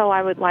also,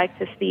 I would like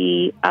to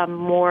see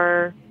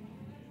more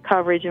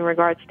coverage in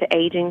regards to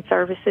aging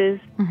services.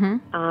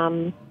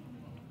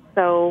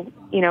 So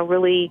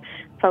really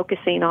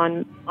focusing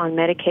on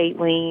Medicaid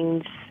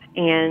liens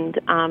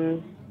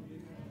and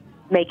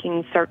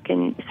making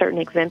certain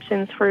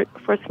exemptions for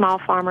small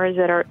farmers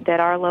that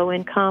are low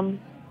income.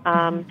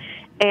 And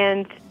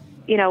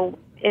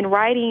in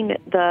writing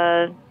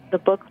the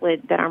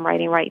booklet that I'm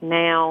writing right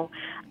now,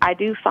 I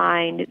do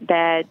find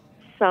that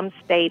some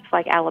states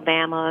like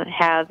Alabama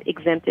have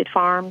exempted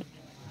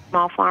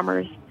small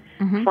farmers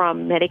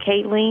from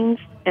Medicaid liens,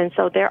 and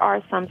so there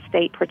are some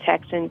state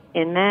protections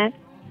in that.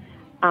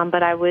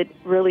 But I would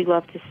really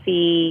love to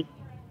see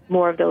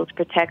more of those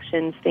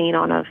protections seen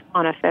on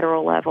a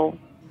federal level.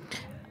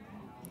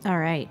 All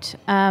right.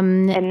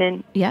 And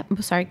then,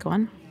 sorry, go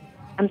on.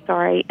 I'm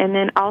sorry. And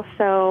then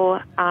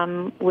also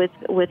with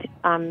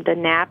the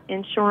NAP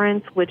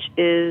insurance, which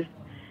is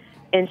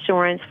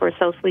insurance for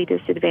socially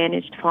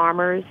disadvantaged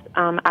farmers,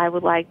 I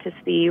would like to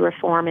see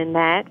reform in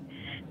that,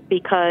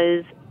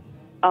 because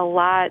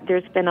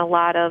there's been a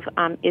lot of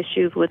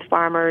issues with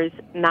farmers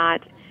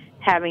not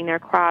having their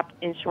crop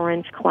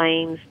insurance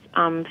claims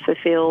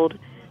fulfilled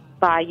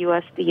by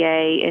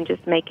USDA, and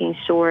just making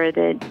sure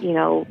that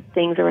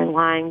things are in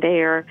line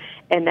there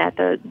and that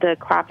the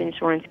crop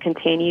insurance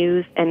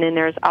continues. And then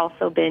there's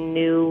also been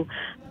new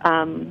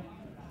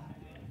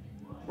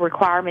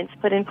requirements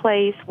put in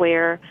place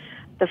where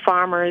the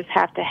farmers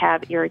have to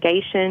have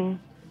irrigation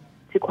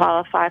to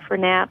qualify for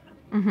NAP,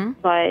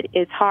 but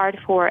it's hard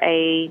for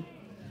a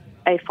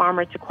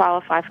farmer to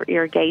qualify for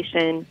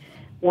irrigation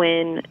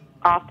when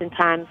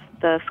oftentimes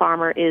the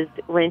farmer is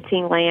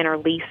renting land or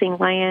leasing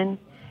land,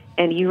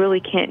 and you really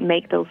can't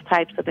make those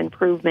types of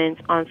improvements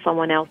on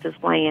someone else's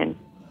land.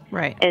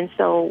 Right. And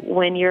so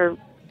when you're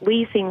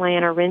leasing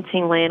land or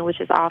renting land, which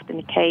is often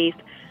the case,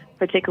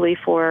 particularly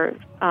for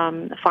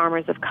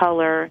farmers of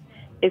color,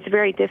 it's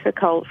very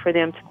difficult for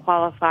them to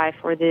qualify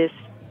for this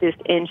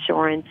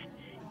insurance,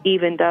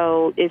 even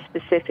though it's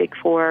specific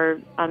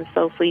for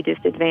socially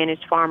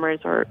disadvantaged farmers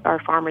or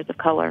farmers of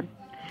color.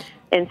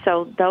 And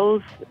so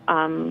those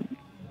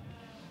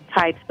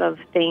types of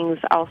things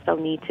also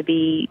need to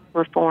be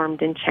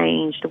reformed and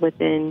changed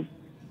within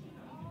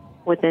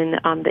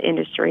the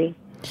industry.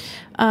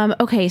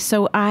 Okay,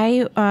 so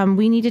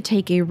we need to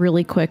take a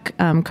really quick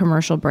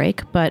commercial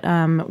break, but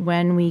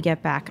when we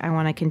get back, I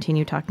want to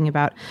continue talking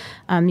about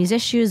these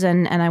issues,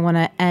 and I want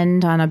to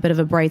end on a bit of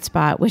a bright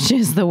spot, which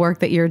is the work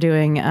that you're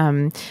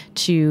doing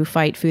to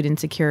fight food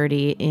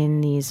insecurity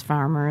in these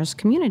farmers'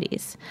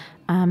 communities.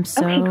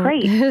 Okay,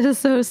 great.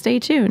 So stay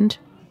tuned.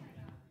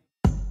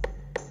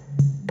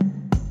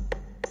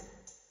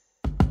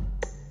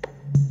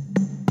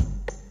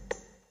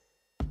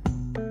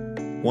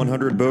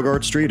 100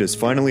 Bogart Street is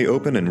finally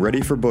open and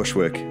ready for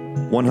Bushwick.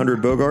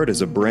 100 Bogart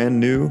is a brand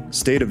new,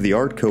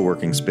 state-of-the-art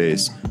co-working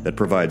space that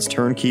provides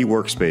turnkey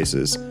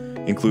workspaces,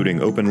 including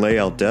open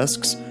layout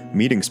desks,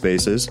 meeting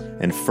spaces,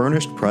 and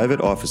furnished private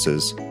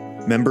offices.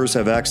 Members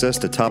have access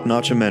to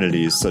top-notch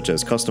amenities such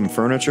as custom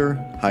furniture,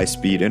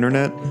 high-speed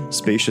internet,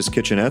 spacious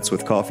kitchenettes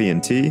with coffee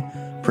and tea,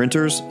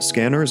 printers,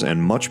 scanners,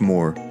 and much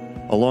more.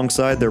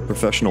 Alongside their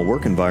professional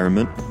work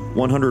environment,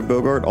 100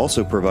 Bogart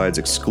also provides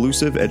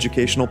exclusive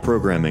educational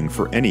programming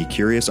for any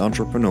curious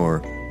entrepreneur.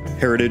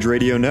 Heritage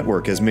Radio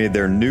Network has made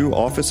their new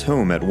office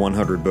home at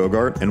 100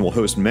 Bogart and will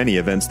host many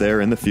events there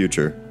in the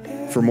future.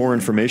 For more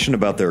information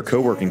about their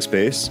co-working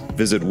space,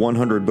 visit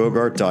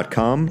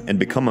 100bogart.com and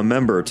become a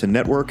member to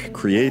network,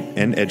 create,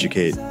 and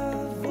educate.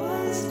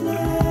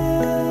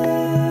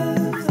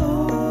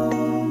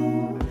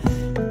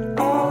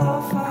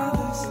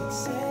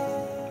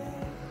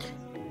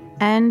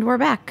 And we're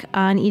back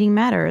on Eating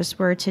Matters,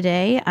 where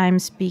today I'm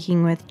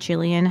speaking with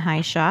Jillian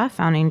Hishaw,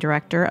 founding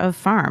director of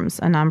F.A.R.M.S,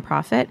 a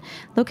nonprofit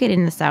located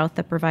in the South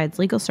that provides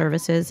legal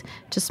services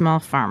to small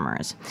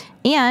farmers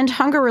and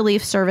hunger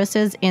relief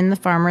services in the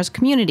farmers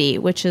community,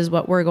 which is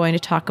what we're going to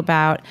talk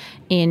about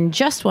in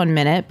just 1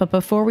 minute. But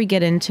before we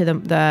get into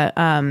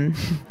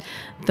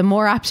the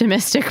more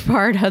optimistic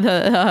part of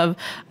the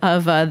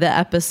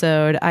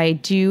episode, I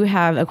do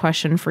have a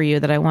question for you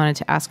that I wanted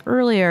to ask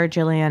earlier,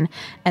 Jillian,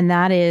 and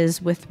that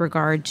is with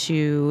regard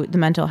to the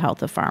mental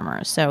health of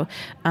farmers. So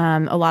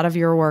a lot of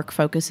your work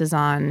focuses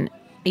on,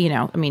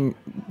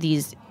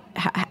 these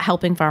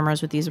helping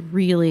farmers with these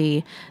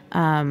really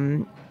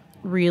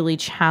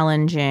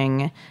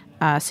challenging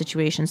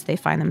situations they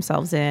find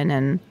themselves in,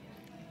 and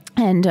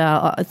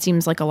it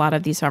seems like a lot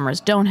of these farmers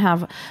don't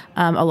have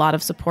a lot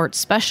of support,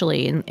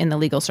 especially in the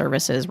legal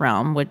services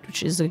realm,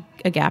 which is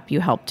a gap you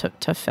help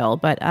to fill.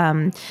 But,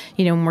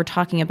 when we're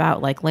talking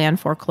about like land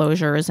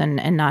foreclosures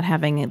and not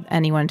having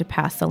anyone to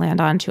pass the land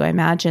on to, I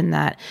imagine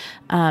that,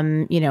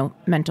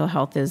 mental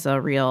health is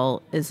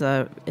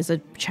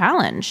a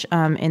challenge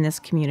in this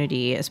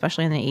community,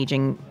 especially in the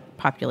aging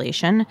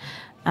population.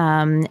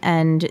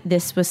 And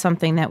this was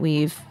something that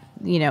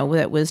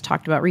that was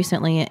talked about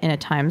recently in a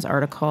Times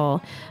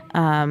article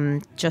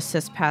just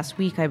this past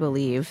week, I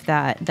believe,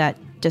 that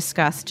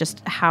discussed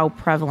just how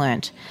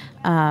prevalent,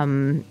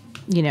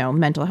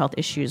 mental health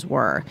issues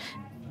were.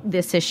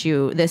 This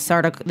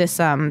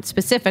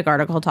specific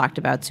article talked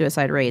about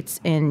suicide rates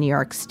in New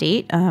York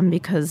State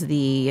because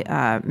the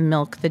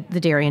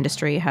dairy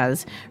industry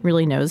has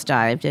really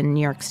nosedived, and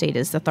New York State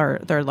is the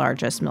third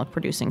largest milk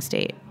producing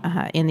state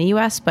in the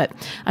U.S. But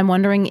I'm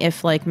wondering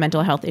if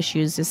mental health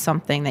issues is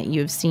something that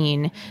you've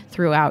seen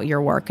throughout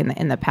your work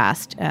in the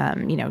past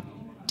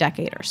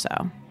decade or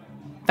so.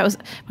 That was,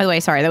 by the way,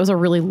 sorry, that was a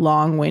really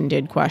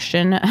long-winded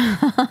question.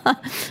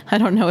 I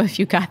don't know if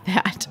you got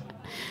that.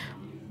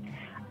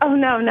 Oh,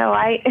 no,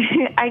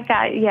 I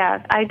got,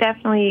 yeah, I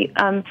definitely,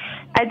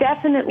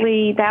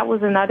 that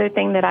was another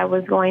thing that I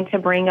was going to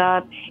bring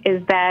up,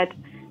 is that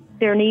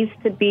there needs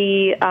to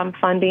be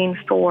funding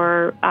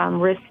for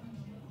risk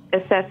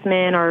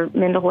assessment or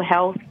mental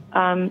health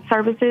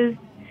services,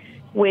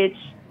 which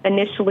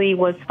initially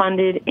was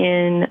funded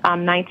in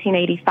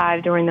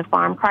 1985 during the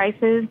farm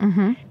crisis.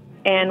 Mm-hmm.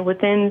 And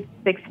within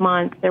 6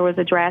 months, there was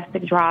a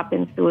drastic drop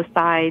in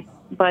suicide.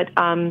 But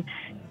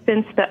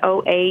since the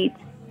 2008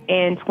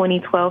 and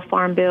 2012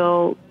 Farm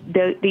Bill,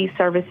 these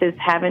services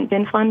haven't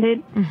been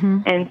funded.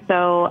 Mm-hmm. And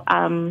so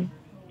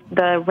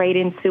the rate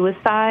in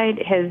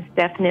suicide has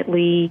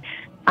definitely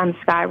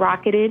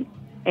skyrocketed.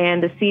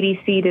 And the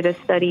CDC did a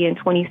study in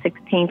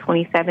 2016,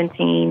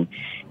 2017,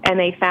 and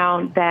they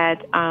found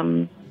that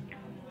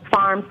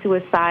farm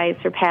suicide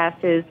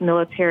surpasses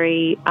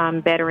military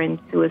veteran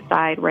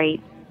suicide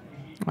rates.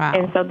 Wow.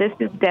 And so this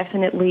is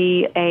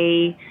definitely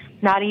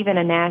not even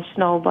a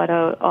national, but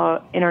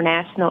a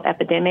international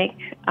epidemic.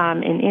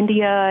 In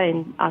India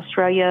and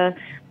Australia,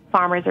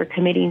 farmers are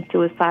committing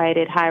suicide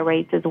at high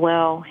rates as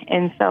well.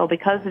 And so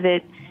because of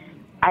it,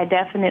 I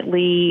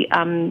definitely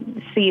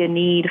see a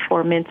need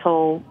for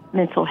mental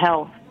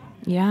health.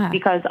 Yeah.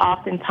 Because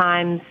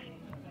oftentimes,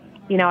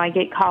 I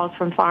get calls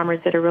from farmers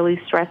that are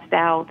really stressed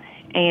out,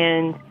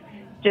 and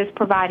just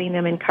providing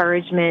them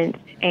encouragement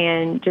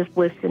and just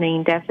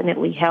listening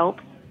definitely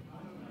helps.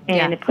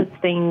 And it puts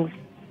things,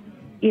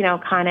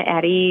 kind of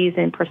at ease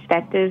and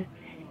perspective.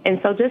 And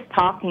so just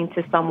talking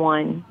to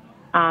someone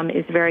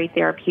is very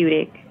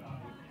therapeutic.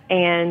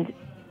 And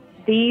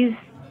these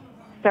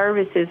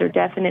services are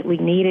definitely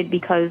needed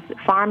because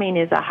farming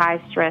is a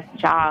high-stress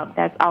job.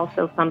 That's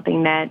also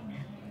something that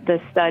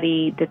the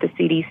study that the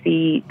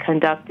CDC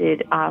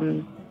conducted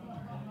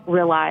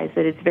realize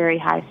that it's very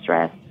high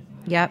stress.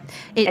 Yep.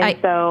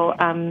 So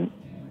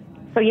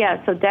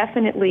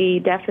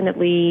definitely,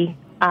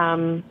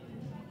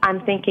 I'm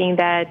thinking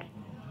that,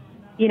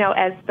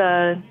 as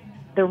the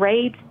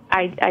rate,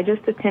 I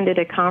just attended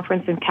a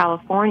conference in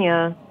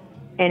California,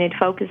 and it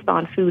focused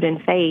on food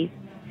and faith,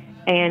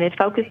 and it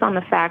focused on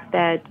the fact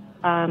that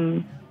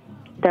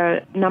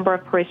the number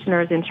of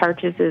parishioners in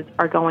churches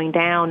are going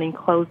down, and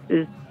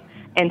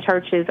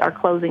churches are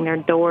closing their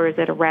doors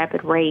at a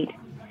rapid rate.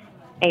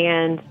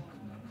 And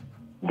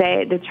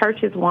the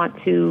churches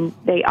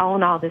they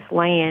own all this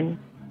land,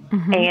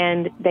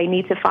 and they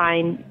need to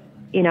find,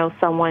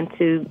 someone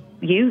to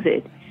use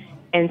it.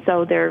 And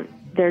so they're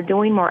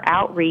doing more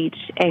outreach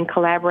and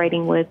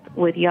collaborating with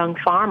young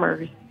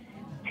farmers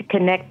to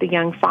connect the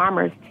young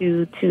farmers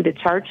to the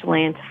church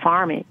land to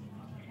farm it.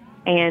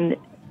 And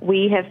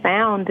we have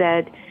found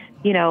that,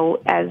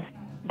 as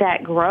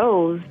that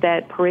grows,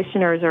 that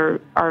parishioners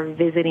are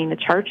visiting the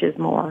churches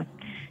more.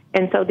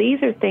 And so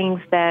these are things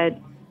that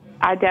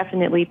I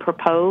definitely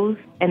propose.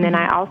 And then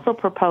I also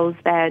propose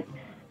that,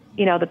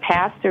 the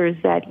pastors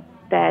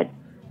that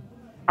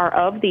are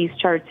of these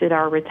churches that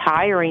are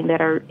retiring,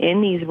 that are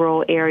in these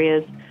rural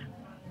areas,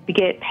 to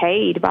get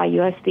paid by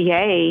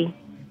USDA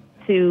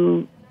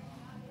to,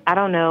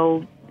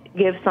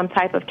 give some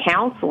type of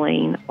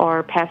counseling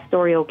or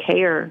pastoral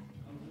care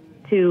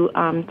to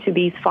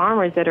these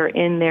farmers that are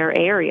in their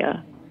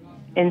area.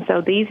 And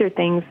so these are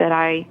things that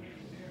I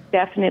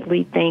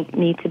definitely think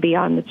need to be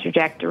on the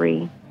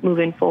trajectory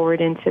moving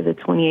forward into the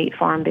 28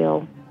 Farm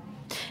Bill.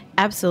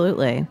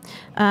 Absolutely.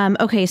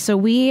 Okay,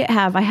 so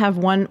I have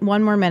one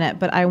more minute,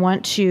 but I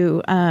want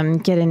to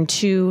get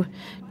into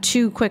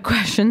two quick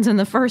questions. And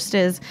the first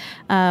is,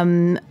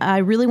 I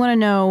really want to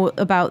know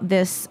about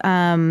this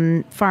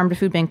farm to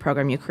food bank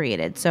program you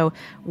created. So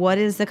what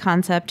is the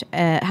concept?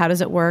 How does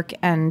it work?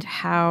 And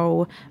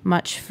how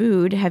much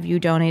food have you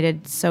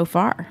donated so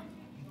far?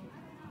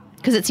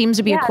 Because it seems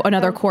to be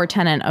another core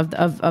tenet of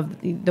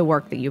the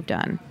work that you've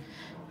done.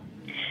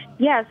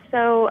 Yeah,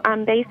 so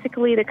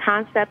basically the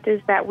concept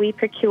is that we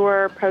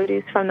procure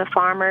produce from the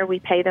farmer. We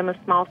pay them a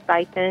small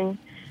stipend,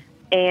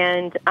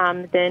 and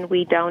then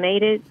we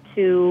donate it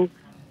to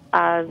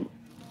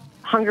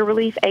hunger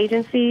relief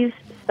agencies.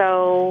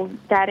 So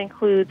that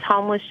includes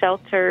homeless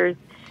shelters,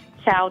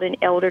 child and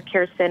elder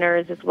care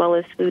centers, as well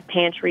as food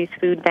pantries,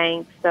 food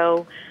banks.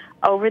 So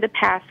over the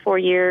past 4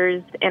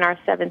 years in our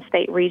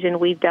 7-state region,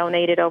 we've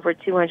donated over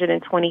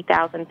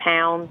 220,000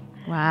 pounds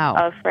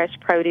of fresh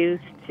produce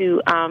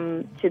to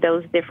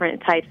those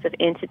different types of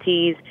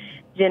entities,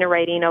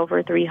 generating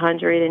over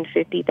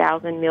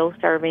 350,000 meal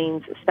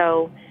servings.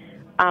 So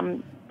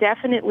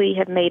definitely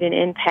have made an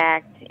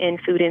impact in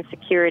food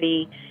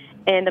insecurity.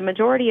 And the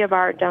majority of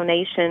our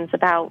donations,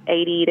 about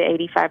 80 to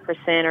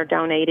 85%, are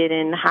donated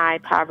in high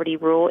poverty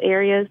rural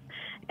areas,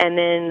 and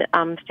then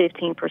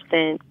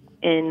 15%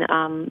 in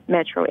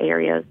metro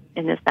areas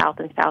in the South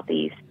and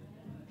Southeast.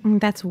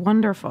 That's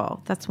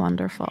wonderful. That's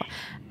wonderful.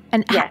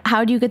 And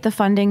how do you get the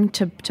funding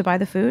to buy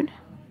the food?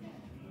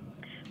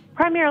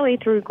 Primarily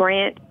through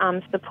grant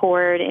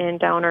support and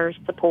donor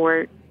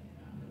support.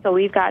 So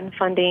we've gotten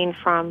funding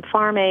from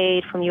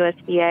Farm-Aid, from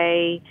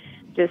USDA,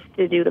 just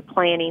to do the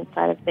planning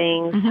side of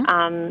things,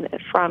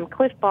 from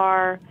Cliff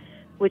Bar,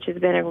 which has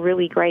been a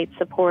really great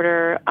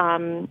supporter,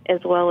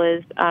 as well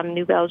as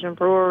New Belgium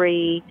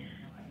Brewery.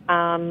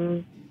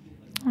 Oh,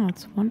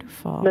 that's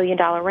wonderful. $1 Million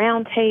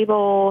Round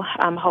Table,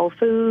 Whole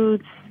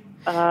Foods,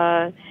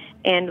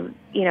 and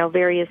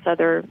various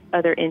other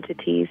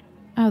entities.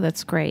 Oh,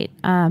 that's great.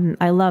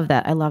 I love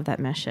that. I love that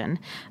mission.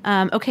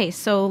 Okay,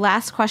 so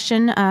last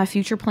question,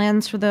 future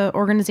plans for the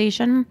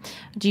organization.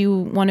 Do you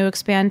want to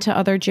expand to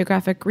other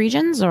geographic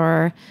regions,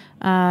 or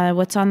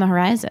what's on the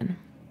horizon?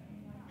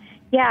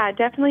 Yeah, I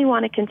definitely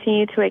want to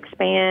continue to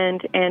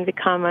expand and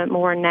become a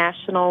more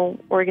national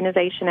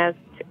organization as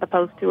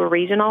opposed to a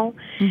regional,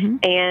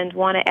 and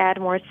want to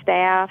add more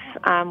staff.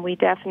 We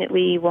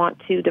definitely want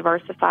to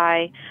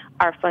diversify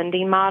our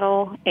funding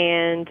model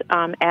and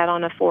add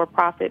on a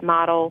for-profit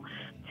model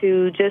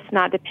to just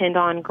not depend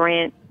on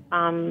grant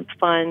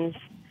funds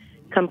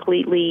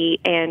completely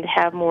and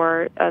have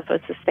more of a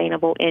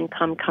sustainable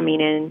income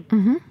coming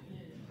in.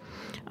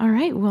 All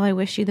right. Well, I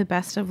wish you the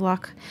best of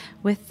luck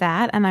with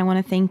that. And I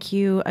want to thank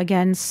you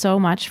again so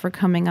much for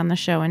coming on the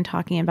show and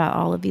talking about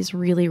all of these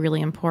really, really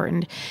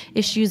important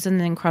issues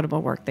and the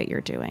incredible work that you're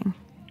doing.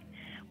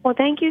 Well,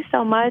 thank you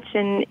so much.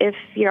 And if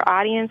your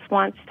audience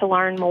wants to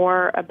learn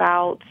more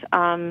about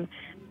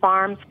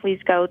farms, please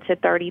go to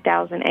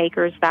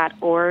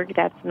 30,000acres.org.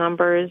 That's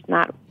numbers,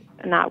 not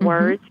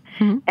words.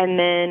 And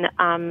then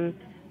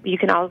you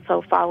can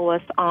also follow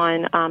us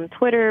on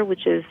Twitter,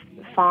 which is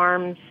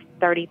F.A.R.M.S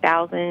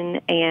 30,000,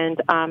 and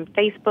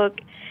Facebook.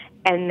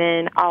 And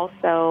then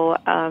also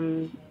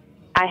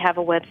I have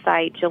a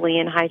website,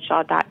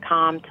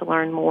 JillianHishaw.com, to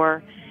learn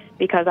more,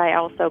 because I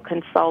also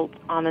consult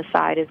on the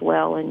side as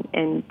well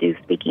and do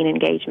speaking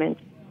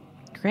engagements.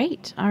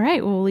 Great. All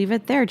right. Well, we'll leave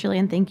it there.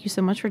 Jillian, thank you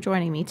so much for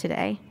joining me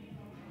today.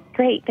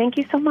 Great. Thank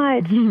you so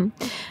much.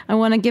 I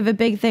want to give a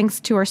big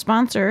thanks to our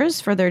sponsors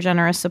for their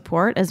generous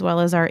support, as well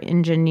as our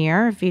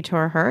engineer,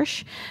 Vitor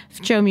Hirsch.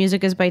 Show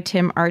music is by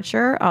Tim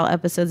Archer. All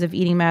episodes of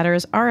Eating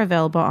Matters are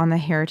available on the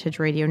Heritage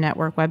Radio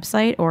Network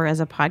website or as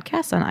a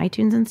podcast on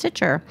iTunes and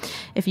Stitcher.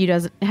 If you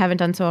haven't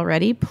done so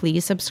already,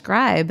 please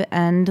subscribe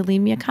and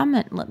leave me a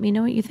comment. Let me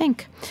know what you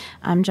think.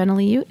 I'm Jenna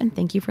Lee Ute, and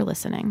thank you for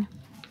listening.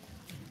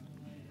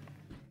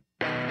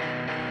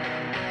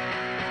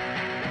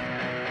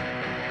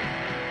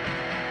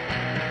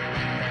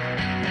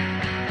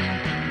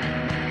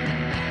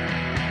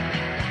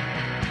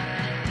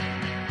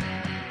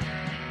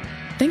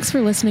 Thanks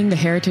for listening to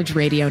Heritage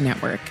Radio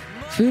Network,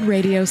 food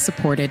radio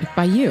supported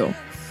by you.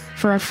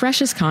 For our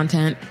freshest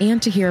content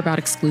and to hear about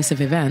exclusive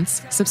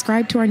events,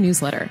 subscribe to our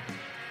newsletter.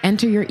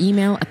 Enter your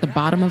email at the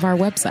bottom of our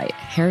website,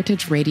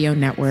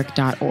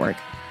 heritageradionetwork.org.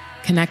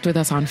 Connect with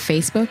us on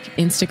Facebook,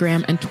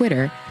 Instagram, and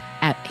Twitter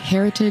at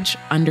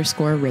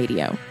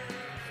heritage_radio.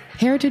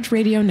 Heritage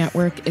Radio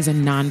Network is a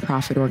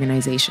nonprofit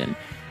organization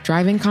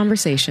driving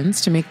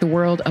conversations to make the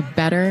world a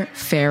better,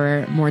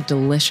 fairer, more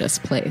delicious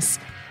place.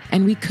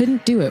 And we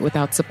couldn't do it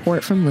without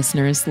support from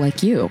listeners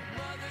like you.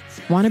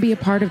 Want to be a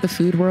part of the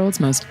food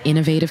world's most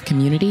innovative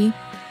community?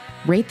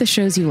 Rate the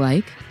shows you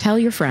like, tell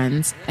your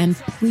friends, and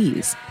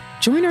please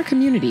join our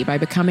community by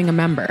becoming a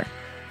member.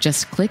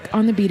 Just click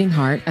on the beating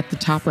heart at the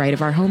top right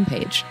of our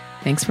homepage.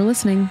 Thanks for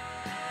listening.